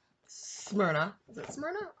 Smyrna. Is it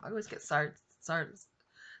Smyrna? I always get Sardis.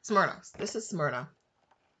 Smyrna. This is Smyrna.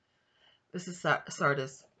 This is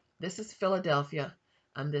Sardis. This is Philadelphia.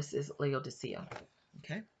 And this is Laodicea.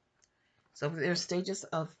 Okay? So there's stages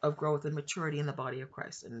of growth and maturity in the body of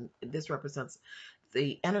Christ. And this represents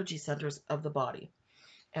the energy centers of the body.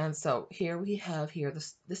 And so here we have here,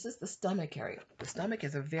 this is the stomach area. The stomach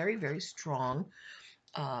is a very, very strong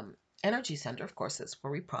energy center. Of course, it's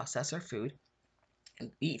where we process our food.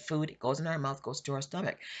 And eat food, it goes in our mouth, goes to our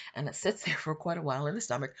stomach. And it sits there for quite a while in the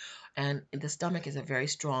stomach. And the stomach is a very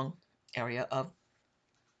strong area of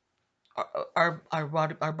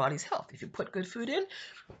our body's health. If you put good food in,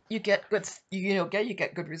 you get good you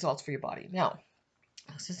get good results for your body. Now,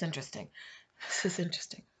 this is interesting. This is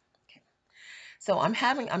interesting. Okay. So I'm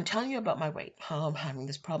telling you about my weight. How I'm having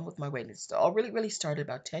this problem with my weight. It's all really started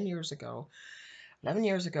about 10 years ago, 11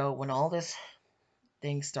 years ago, when all this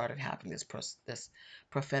things started happening. This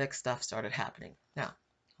prophetic stuff started happening. Now,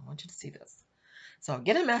 I want you to see this. So I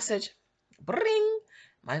get a message, bring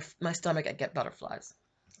my stomach. I get butterflies.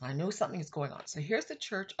 I know something is going on. So here's the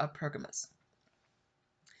church of Pergamos.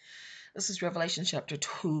 This is Revelation chapter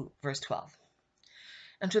 2, verse 12.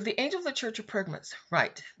 And to the angel of the church of Pergamos,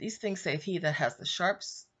 write, these things saith he that has the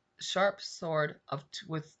sharp sword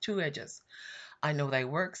with two edges. I know thy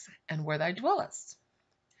works, and where thou dwellest,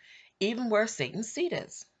 even where Satan's seat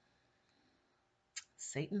is.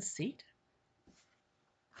 Satan's seat?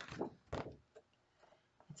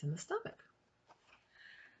 It's in the stomach.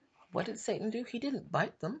 What did Satan do? He didn't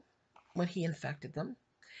bite them when he infected them.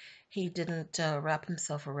 He didn't wrap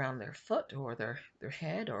himself around their foot or their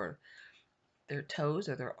head or their toes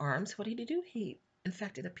or their arms. What did he do? He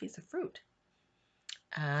infected a piece of fruit.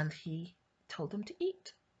 And he told them to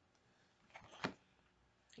eat.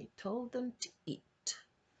 He told them to eat.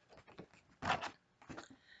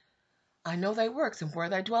 I know thy works and where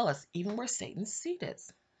thou dwellest, even where Satan's seat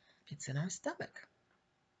is. It's in our stomach.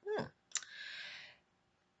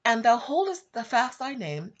 And thou holdest fast thy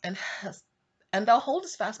name and thou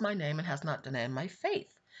holdest fast my name and hast not denied my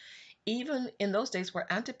faith. Even in those days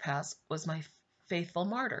where Antipas was my faithful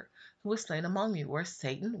martyr, who was slain among you, where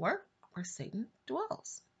Satan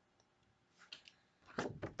dwells.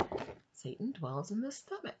 Satan dwells in the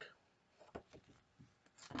stomach.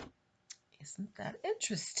 Isn't that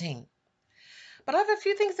interesting? But I have a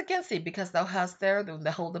few things against thee, because thou hast there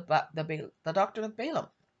the doctrine of Balaam,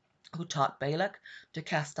 who taught Balak to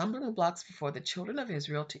cast stumbling blocks before the children of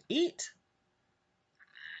Israel to eat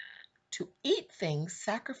things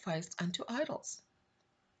sacrificed unto idols.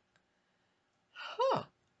 Huh.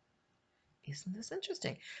 Isn't this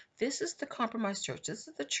interesting? This is the compromised church. This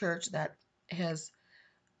is the church that has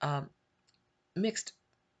mixed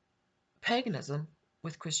paganism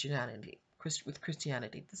with Christianity.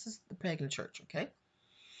 This is the pagan church, okay?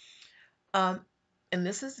 And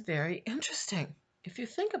this is very interesting if you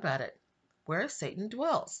think about it, where Satan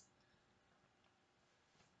dwells.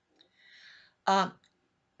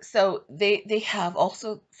 So they have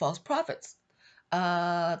also false prophets.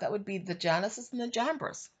 That would be the Janneses and the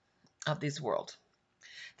Jambres of this world.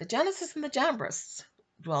 The Janneses and the Jambres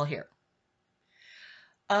dwell here.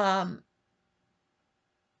 But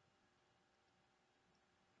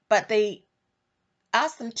they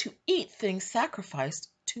ask them to eat things sacrificed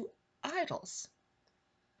to idols,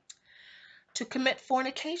 to commit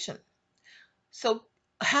fornication. So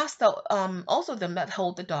hast thou also them that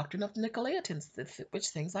hold the doctrine of Nicolaitans, which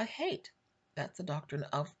things I hate. That's the doctrine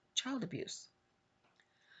of child abuse.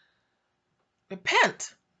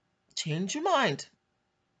 Repent. Change your mind.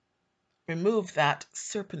 Remove that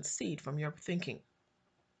serpent seed from your thinking.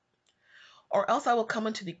 Or else I will come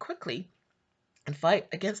unto thee quickly and fight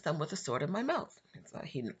against them with the sword of my mouth. It's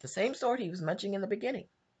the same sword he was mentioning in the beginning.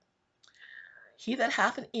 He that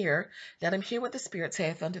hath an ear, let him hear what the Spirit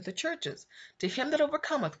saith unto the churches. To him that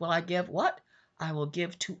overcometh will I give what? I will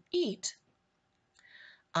give to eat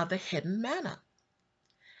of the hidden manna,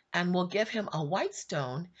 and will give him a white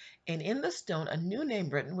stone, and in the stone a new name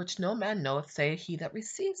written, which no man knoweth, save he that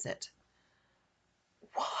receives it.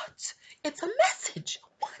 What? It's a message.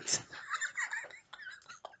 What?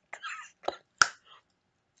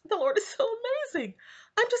 The Lord is so amazing.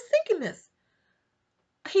 I'm just thinking this.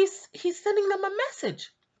 He's sending them a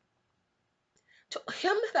message. To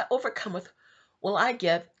him that overcometh will I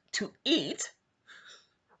give to eat.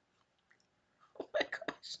 Oh my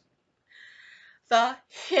gosh. The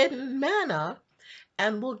hidden manna,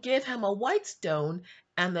 and will give him a white stone,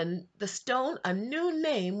 and the stone a new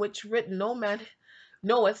name, which written no man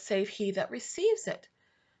knoweth save he that receives it.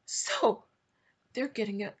 So they're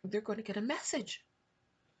going to get a message.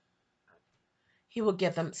 He will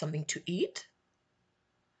give them something to eat,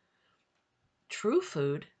 true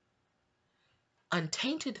food,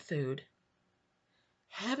 untainted food,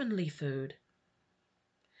 heavenly food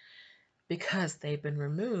because they've been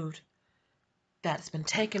removed, that's been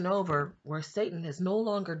taken over, where Satan is no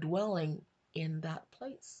longer dwelling in that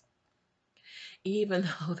place. Even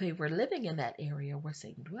though they were living in that area where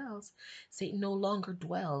Satan dwells, Satan no longer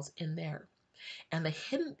dwells in there. And the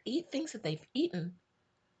hidden things that they've eaten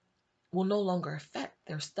will no longer affect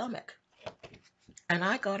their stomach. And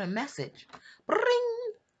I got a message. Bring!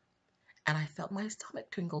 And I felt my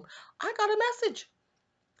stomach tingle. I got a message.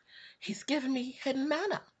 He's given me hidden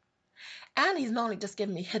manna. And he's not only just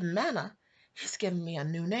given me hidden manna, he's given me a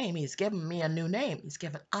new name. He's given me a new name. He's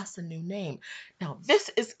given us a new name. Now, this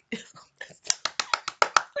is. Wait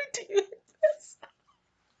till you hear this.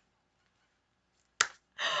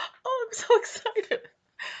 Oh, I'm so excited.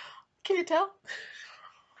 Can you tell?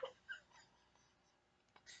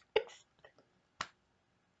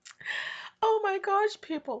 Oh my gosh,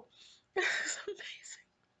 people. This is amazing.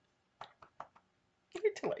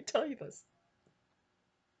 Wait till I tell you this.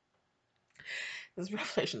 This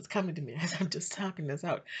revelation is coming to me as I'm just talking this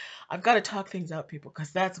out. I've got to talk things out, people,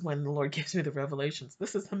 because that's when the Lord gives me the revelations.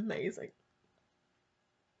 This is amazing.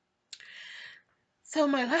 So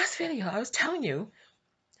my last video, I was telling you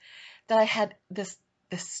that I had this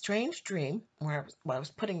strange dream where I was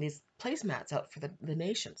putting these placemats out for the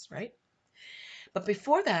nations, right? But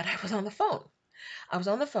before that, I was on the phone. I was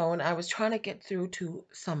on the phone. I was trying to get through to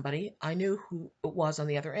somebody. I knew who it was on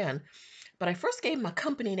the other end, but I first gave him a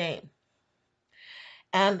company name.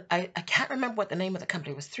 And I can't remember what the name of the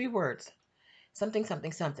company was. 3 words. Something,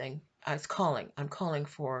 something, something. I was calling. I'm calling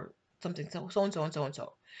for something, so and so and so and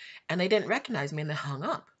so. And they didn't recognize me and they hung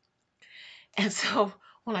up. And so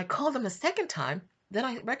when I called them a second time, then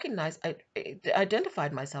I recognized, I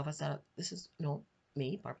identified myself. I said, this is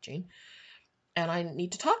me, Barbara Jean, and I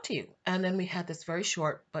need to talk to you. And then we had this very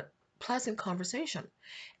short but pleasant conversation.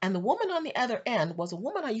 And the woman on the other end was a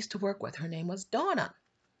woman I used to work with. Her name was Donna.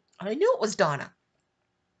 I knew it was Donna.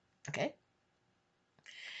 Okay.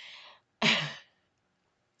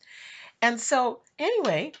 And so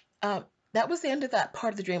anyway, that was the end of that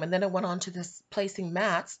part of the dream. And then I went on to this placing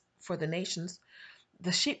mats for the nations,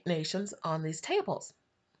 the sheep nations on these tables.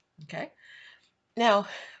 Okay. Now,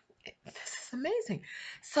 this is amazing.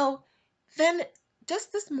 So then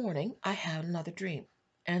just this morning, I had another dream.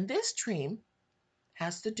 And this dream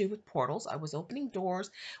has to do with portals. I was opening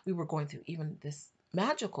doors. We were going through even this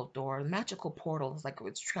magical door, magical portal. It's like it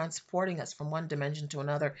was transporting us from one dimension to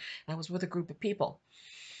another. And I was with a group of people.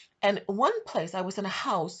 And one place, I was in a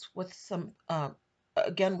house with some,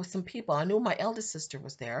 again, with some people. I knew my eldest sister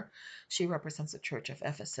was there. She represents the Church of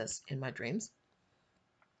Ephesus in my dreams.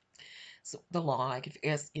 So the law, I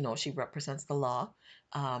guess, she represents the law,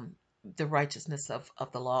 the righteousness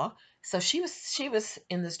of the law. So she was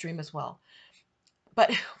in this dream as well.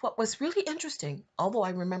 But what was really interesting, although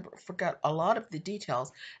I forgot a lot of the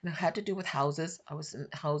details, and it had to do with houses. I was in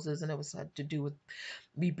houses, and it had to do with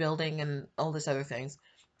rebuilding and all these other things,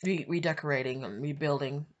 redecorating and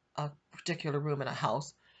rebuilding a particular room in a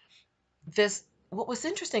house. What was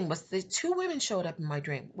interesting was the 2 women showed up in my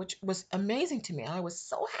dream, which was amazing to me. I was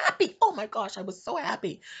so happy. Oh my gosh, I was so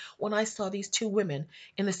happy when I saw these 2 women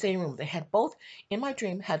in the same room. They had both, in my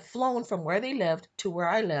dream, had flown from where they lived to where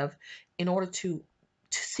I live in order to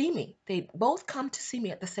see me. They both come to see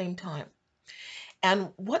me at the same time. And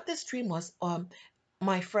what this dream was,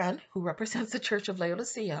 my friend who represents the Church of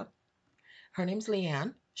Laodicea, her name's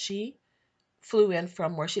Leanne. She flew in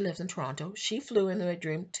from where she lives in Toronto. She flew in my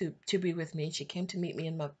dream to be with me. She came to meet me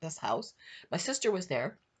in this house. My sister was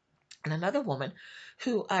there, and another woman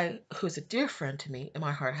who's a dear friend to me in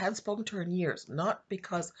my heart. I hadn't spoken to her in years, not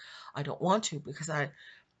because I don't want to, because I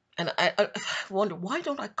wonder, why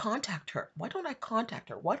don't I contact her? Why don't I contact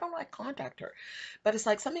her? Why don't I contact her? But it's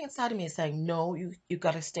like something inside of me is saying, no, you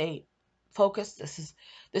got to stay focused.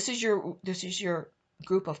 This is your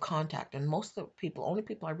group of contact, and most of the only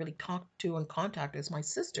people I really talk to and contact is my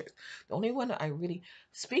sisters. The only one I really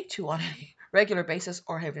speak to on a regular basis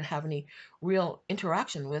or have any real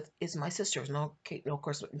interaction with is my sisters. Now, of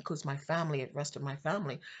course, it includes my family, the rest of my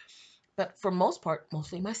family, but for most part,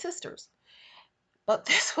 mostly my sisters. But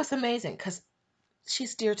this was amazing because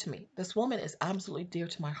she's dear to me. This woman is absolutely dear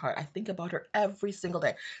to my heart. I think about her every single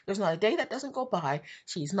day. There's not a day that doesn't go by.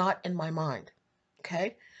 She's not in my mind.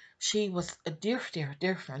 Okay? She was a dear, dear,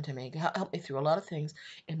 dear friend to me. Helped me through a lot of things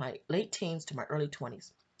in my late teens to my early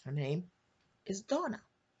 20s. Her name is Donna.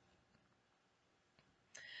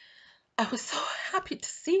 I was so happy to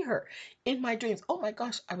see her in my dreams. Oh my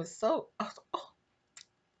gosh, I was so happy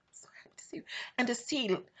to see you. And to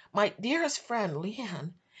see my dearest friend,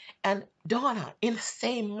 Leanne, and Donna in the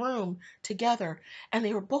same room together. And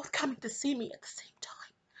they were both coming to see me at the same time.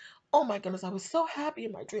 Oh my goodness, I was so happy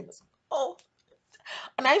in my dreams. Oh,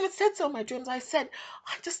 and I even said so in my dreams. I said,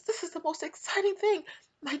 this is the most exciting thing.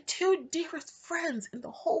 My two dearest friends in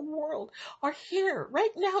the whole world are here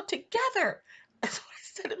right now together. That's what I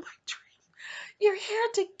said in my dream. You're here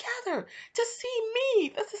together to see me.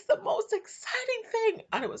 This is the most exciting thing.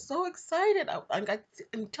 And I was so excited.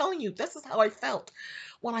 I'm telling you, this is how I felt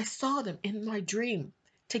when I saw them in my dream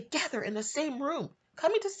together in the same room,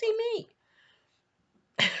 coming to see me.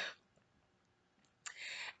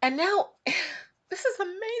 And now this is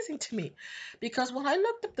amazing to me because when I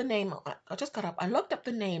looked up the name, I just got up, I looked up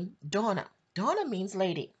the name Donna. Donna means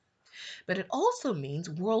lady, but it also means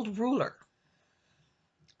world ruler.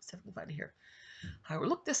 Let's see if I can find it here. I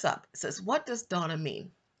looked this up. It says, what does Donna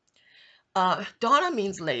mean? Donna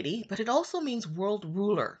means lady, but it also means world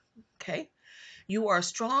ruler. Okay. You are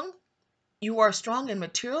strong. You are strong in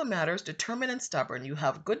material matters, determined and stubborn. You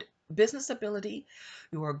have good business ability.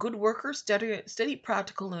 You are a good worker, steady,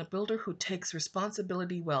 practical, and a builder who takes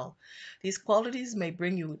responsibility well. These qualities may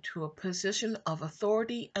bring you to a position of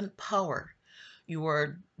authority and power. You are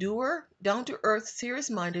a doer, down to earth, serious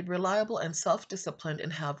minded, reliable, and self disciplined,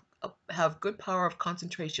 and have good power of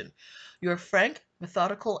concentration. You are frank,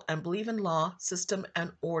 methodical, and believe in law, system,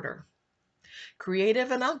 and order.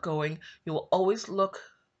 Creative and outgoing, you will always look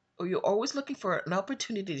or you're always looking for an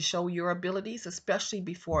opportunity to show your abilities, especially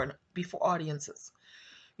before audiences.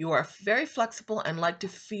 You are very flexible and like to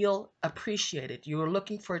feel appreciated. You are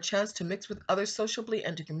looking for a chance to mix with others sociably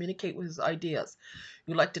and to communicate with ideas.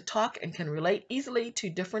 You like to talk and can relate easily to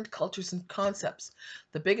different cultures and concepts.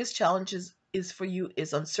 The biggest challenge for you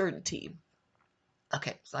is uncertainty.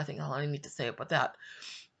 Okay, so I think all I need to say about that.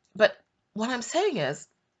 But what I'm saying is,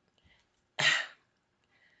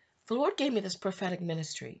 the Lord gave me this prophetic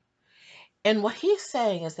ministry. And what he's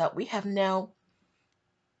saying is that we've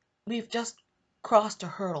just crossed a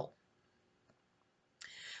hurdle.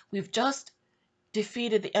 We've just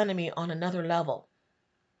defeated the enemy on another level.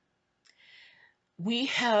 We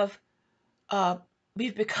have, uh,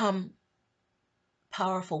 we've become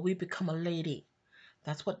powerful. We've become a lady.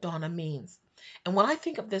 That's what Donna means. And when I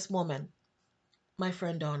think of this woman, my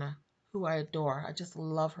friend Donna, who I adore, I just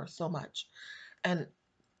love her so much. And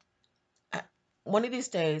I, one of these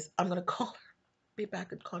days, I'm going to call her, be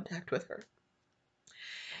back in contact with her.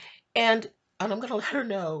 And I'm going to let her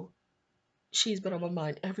know she's been on my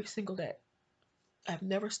mind every single day. I've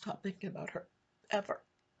never stopped thinking about her, ever.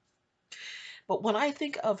 But when I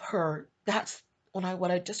think of her, that's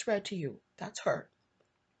what I just read to you. That's her.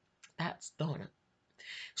 That's Donna.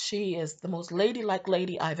 She is the most ladylike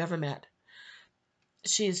lady I've ever met.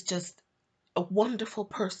 She is just a wonderful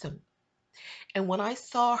person. And when I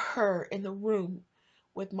saw her in the room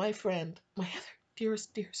with my friend, my other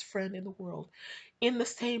dearest friend in the world, in the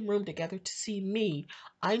same room together to see me,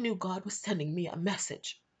 I knew God was sending me a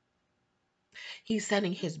message. He's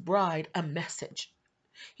sending his bride a message.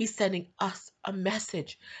 He's sending us a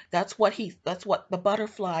message. That's what the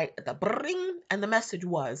butterfly, the bring and the message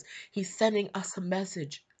was. He's sending us a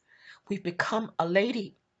message. We've become a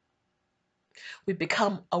lady. We've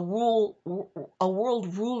become a world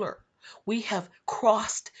ruler. We have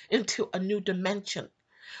crossed into a new dimension.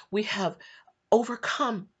 We have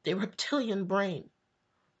overcome the reptilian brain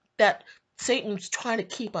that Satan's trying to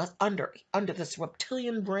keep us under this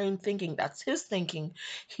reptilian brain thinking. That's his thinking.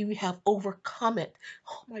 We have overcome it.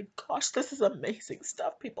 Oh my gosh, this is amazing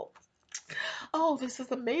stuff, people. Oh, this is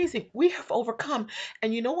amazing. We have overcome.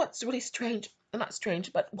 And you know what's really strange? Not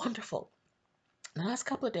strange, but wonderful. The last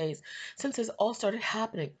couple of days, since this all started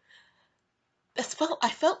happening, I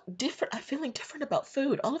felt different. I'm feeling different about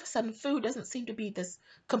food. All of a sudden, food doesn't seem to be this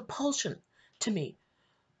compulsion to me.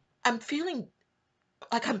 I'm feeling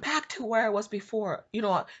like I'm back to where I was before.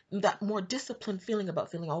 That more disciplined feeling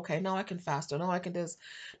about feeling okay. Now I can fast, or now I can this.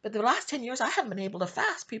 But the last 10 years, I haven't been able to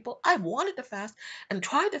fast. People, I wanted to fast and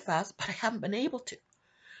tried to fast, but I haven't been able to.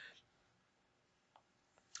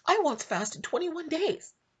 I once fasted 21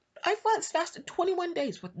 days. I once fasted 21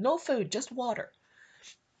 days with no food, just water.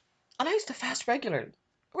 And I used to fast regularly.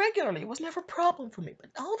 Regularly. It was never a problem for me. But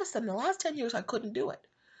all of a sudden, the last 10 years, I couldn't do it.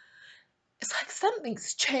 It's like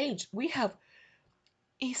something's changed.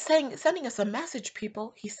 He's sending us a message,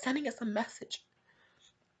 people. He's sending us a message.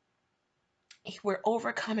 We're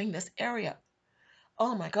overcoming this area.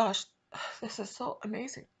 Oh my gosh. This is so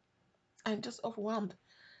amazing. I'm just overwhelmed.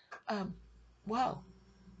 Um, wow.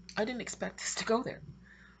 I didn't expect this to go there.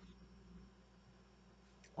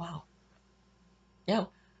 Wow. Yeah.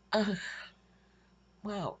 Uh,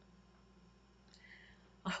 wow.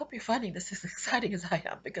 I hope you're finding this as exciting as I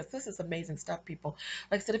am because this is amazing stuff, people.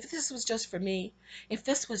 Like I said, if this was just for me,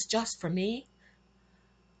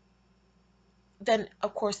 then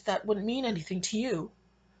of course that wouldn't mean anything to you.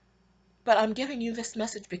 But I'm giving you this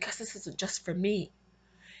message because this isn't just for me.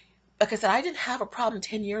 Like I said, I didn't have a problem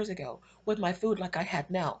 10 years ago with my food like I had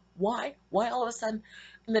now. Why? Why all of a sudden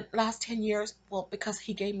in the last 10 years? Well, because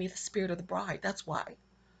he gave me the spirit of the bride. That's why.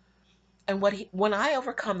 And when I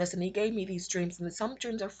overcome this, and he gave me these dreams, and some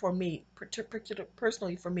dreams are for me,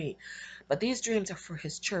 personally for me, but these dreams are for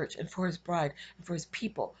his church and for his bride and for his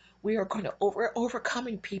people. We are going to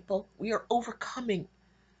overcoming people. We are overcoming.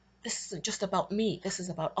 This isn't just about me. This is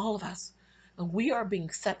about all of us. And we are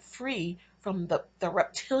being set free from the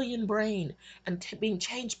reptilian brain and being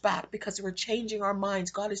changed back because we're changing our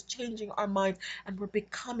minds. God is changing our minds and we're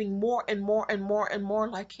becoming more and more and more and more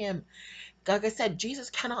like him. Like I said, Jesus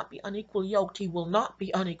cannot be unequally yoked. He will not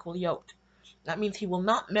be unequally yoked. That means he will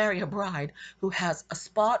not marry a bride who has a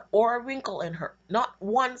spot or a wrinkle in her. Not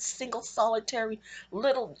one single solitary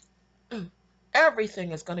little.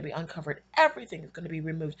 Everything is going to be uncovered. Everything is going to be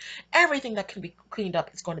removed. Everything that can be cleaned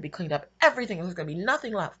up is going to be cleaned up. Everything. There's going to be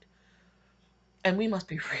nothing left. And we must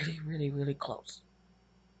be really, really, really close.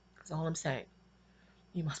 That's all I'm saying.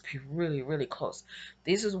 You must be really, really close.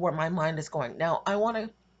 This is where my mind is going. Now, I want to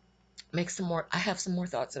make some more. I have some more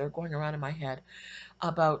thoughts that are going around in my head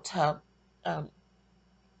about um,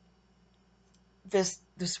 this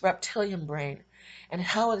reptilian brain and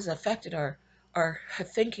how it has affected our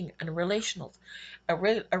thinking and a relational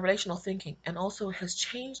thinking, and also has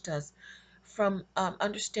changed us from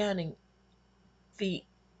understanding the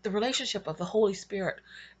the relationship of the Holy Spirit.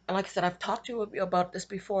 And like I said, I've talked to you about this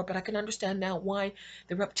before, but I can understand now why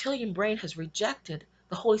the reptilian brain has rejected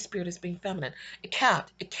the Holy Spirit as being feminine. It can't.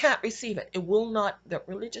 It can't receive it. It will not. The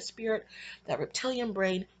religious spirit, that reptilian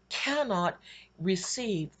brain cannot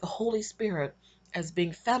receive the Holy Spirit as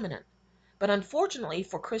being feminine. But unfortunately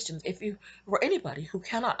for Christians, if you or anybody who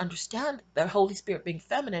cannot understand the Holy Spirit being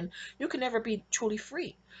feminine, you can never be truly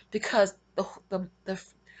free, because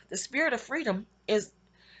the spirit of freedom is,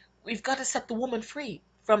 we've got to set the woman free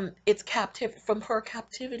from from her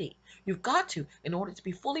captivity. You've got to, in order to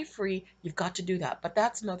be fully free, you've got to do that. But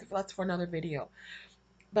that's for another video.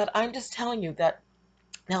 But I'm just telling you that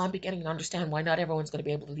now I'm beginning to understand why not everyone's going to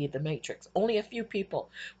be able to leave the matrix. Only a few people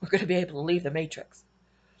are going to be able to leave the matrix,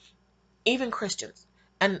 even Christians.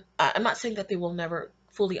 And I'm not saying that they will never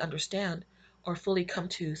fully understand or fully come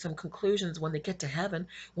to some conclusions when they get to heaven,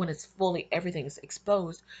 when it's fully everything is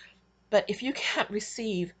exposed. But if you can't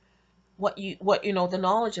receive what you know, the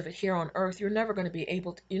knowledge of it here on earth, you're never going to be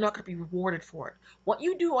able to, you're not going to be rewarded for it. What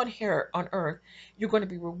you do on here on earth, you're going to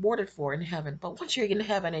be rewarded for in heaven. But once you're in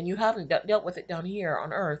heaven and you haven't dealt with it down here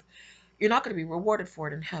on earth, you're not going to be rewarded for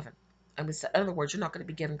it in heaven. I mean, in other words, you're not going to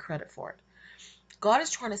be given credit for it. God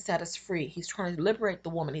is trying to set us free. He's trying to liberate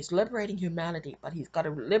the woman. He's liberating humanity, but he's got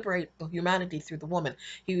to liberate the humanity through the woman.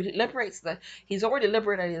 He's already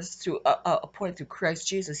liberated us through a point through Christ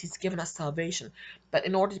Jesus. He's given us salvation. But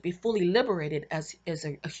in order to be fully liberated as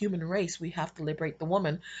a human race, we have to liberate the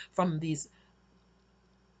woman from these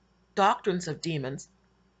doctrines of demons,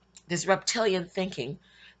 this reptilian thinking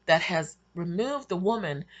that has removed the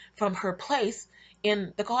woman from her place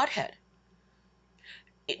in the Godhead.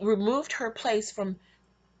 It removed her place from,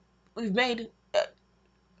 we've made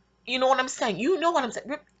you know what I'm saying? You know what I'm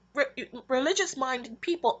saying? Religious minded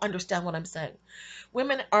people understand what I'm saying.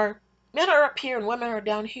 Women are, men are up here and women are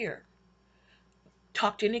down here.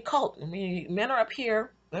 Talk to any cult. I mean, men are up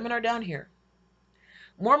here, women are down here.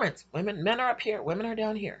 Mormons, men are up here, women are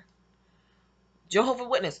down here. Jehovah's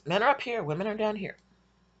Witness, men are up here, women are down here.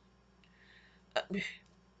 Uh,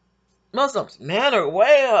 Muslims, men are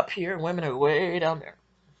way up here, women are way down there.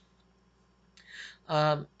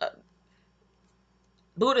 Um, uh,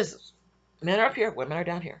 Buddhists, men are up here, women are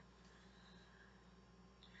down here.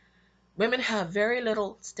 Women have very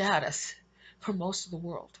little status for most of the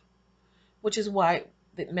world, which is why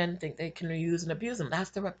that men think they can use and abuse them.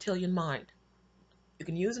 That's the reptilian mind. You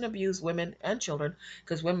can use and abuse women and children,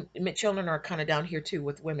 because children are kind of down here too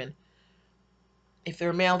with women. If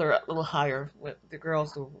they're male, they're a little higher. With the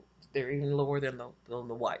girls, they're even lower than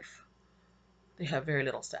the wife. They have very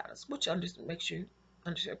little status, which makes you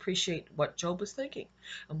appreciate what Job was thinking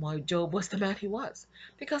and why Job was the man he was,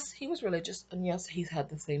 because he was religious, and yes, he's had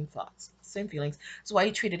the same thoughts, same feelings. That's why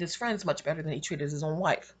he treated his friends much better than he treated his own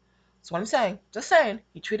wife. That's what I'm saying. Just saying.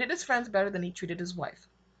 He treated his friends better than he treated his wife.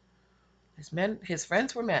 His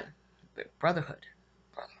friends were men. Brotherhood.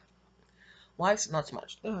 Wives, not so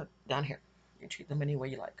much. They're down here. You treat them any way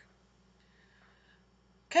you like.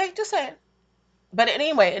 Okay, just saying. But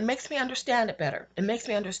anyway, it makes me understand it better. It makes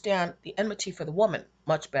me understand the enmity for the woman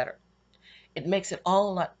much better. It makes it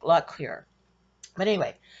all a lot clearer. But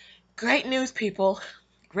anyway, great news, people.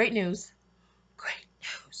 Great news. Great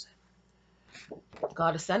news.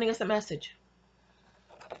 God is sending us a message,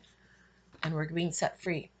 and we're being set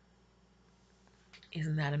free.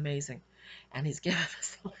 Isn't that amazing? And he's giving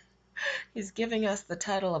us the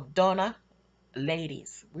title of Donna,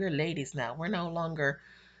 ladies. We're ladies now. We're no longer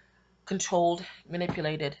controlled,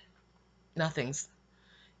 manipulated, nothings.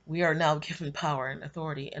 We are now given power and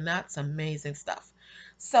authority, and that's amazing stuff.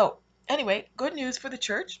 So, anyway, good news for the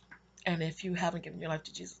church. And if you haven't given your life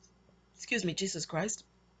to Jesus Christ,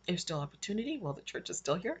 there's still opportunity while the church is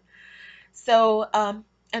still here. So,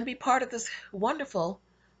 and be part of this wonderful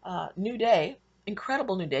new day,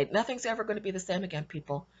 incredible new day. Nothing's ever going to be the same again,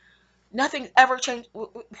 people. Nothing's ever changed.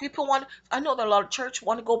 People want, I know that a lot of church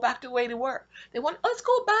want to go back to the way they were. They want, let's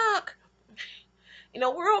go back.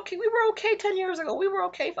 We're okay. We were okay 10 years ago. We were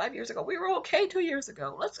okay 5 years ago. We were okay 2 years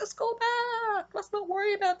ago. Let's just go back. Let's not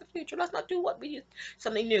worry about the future. Let's not do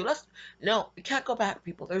something new. No, we can't go back,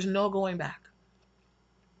 people. There's no going back.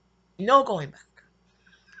 No going back.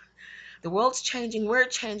 The world's changing. We're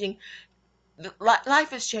changing.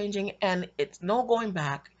 Life is changing, and it's no going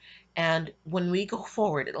back. And when we go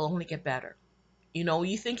forward, it'll only get better.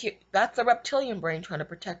 You think that's the reptilian brain trying to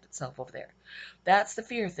protect itself over there. That's the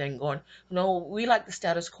fear thing going, no, we like the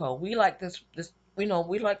status quo. We like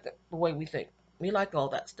we like the way we think. We like all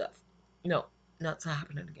that stuff. No, that's not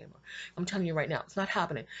happening again. I'm telling you right now, it's not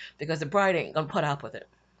happening because the bride ain't gonna put up with it.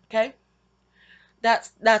 Okay?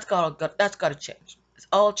 That's gotta change. It's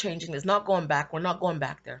all changing. It's not going back. We're not going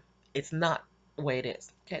back there. It's not the way it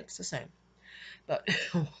is. Okay, it's the same. But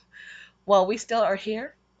while we still are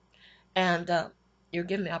here, and you're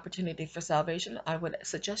given the opportunity for salvation, I would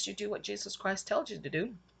suggest you do what Jesus Christ tells you to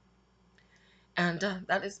do. And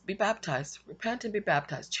that is be baptized. Repent and be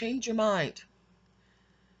baptized. Change your mind.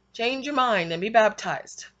 Change your mind and be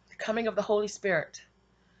baptized. The coming of the Holy Spirit.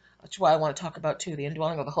 That's why I want to talk about, too, the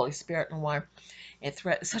indwelling of the Holy Spirit and why it's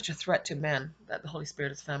such a threat to men that the Holy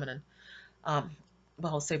Spirit is feminine. But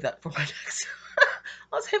I'll save that for my next.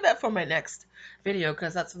 I'll save that for my next video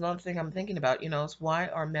because that's another thing I'm thinking about. Is why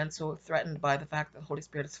are men so threatened by the fact that the Holy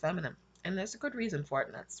Spirit is feminine? And there's a good reason for it,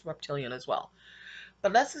 and that's reptilian as well.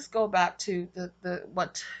 But let's just go back to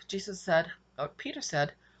what Jesus said, or Peter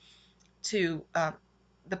said, to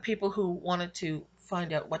the people who wanted to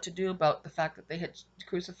find out what to do about the fact that they had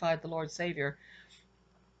crucified the Lord Savior.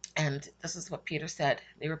 And this is what Peter said.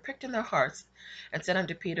 They were pricked in their hearts, and said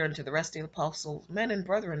unto Peter and to the rest of the apostles, Men and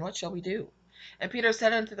brethren, what shall we do? And Peter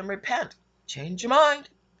said unto them, Repent, change your mind,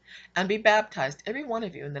 and be baptized, every one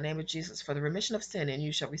of you, in the name of Jesus, for the remission of sin, and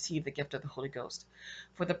you shall receive the gift of the Holy Ghost.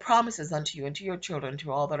 For the promise is unto you, and to your children, and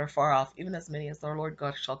to all that are far off, even as many as our Lord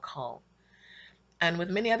God shall call. And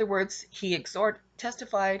with many other words he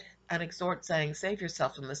testified and exhort, saying, Save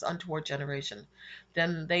yourself from this untoward generation.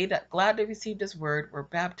 Then they that gladly received his word were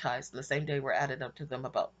baptized, and the same day were added unto them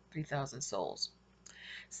about 3,000 souls.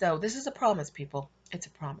 So this is a promise, people. It's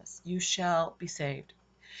a promise. You shall be saved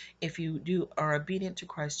if you are obedient to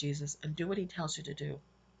Christ Jesus and do what he tells you to do.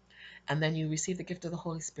 And then you receive the gift of the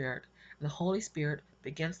Holy Spirit. And the Holy Spirit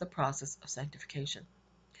begins the process of sanctification.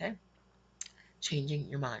 Okay? Changing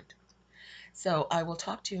your mind. So I will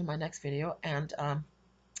talk to you in my next video. And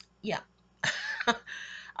yeah,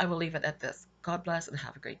 I will leave it at this. God bless and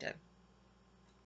have a great day.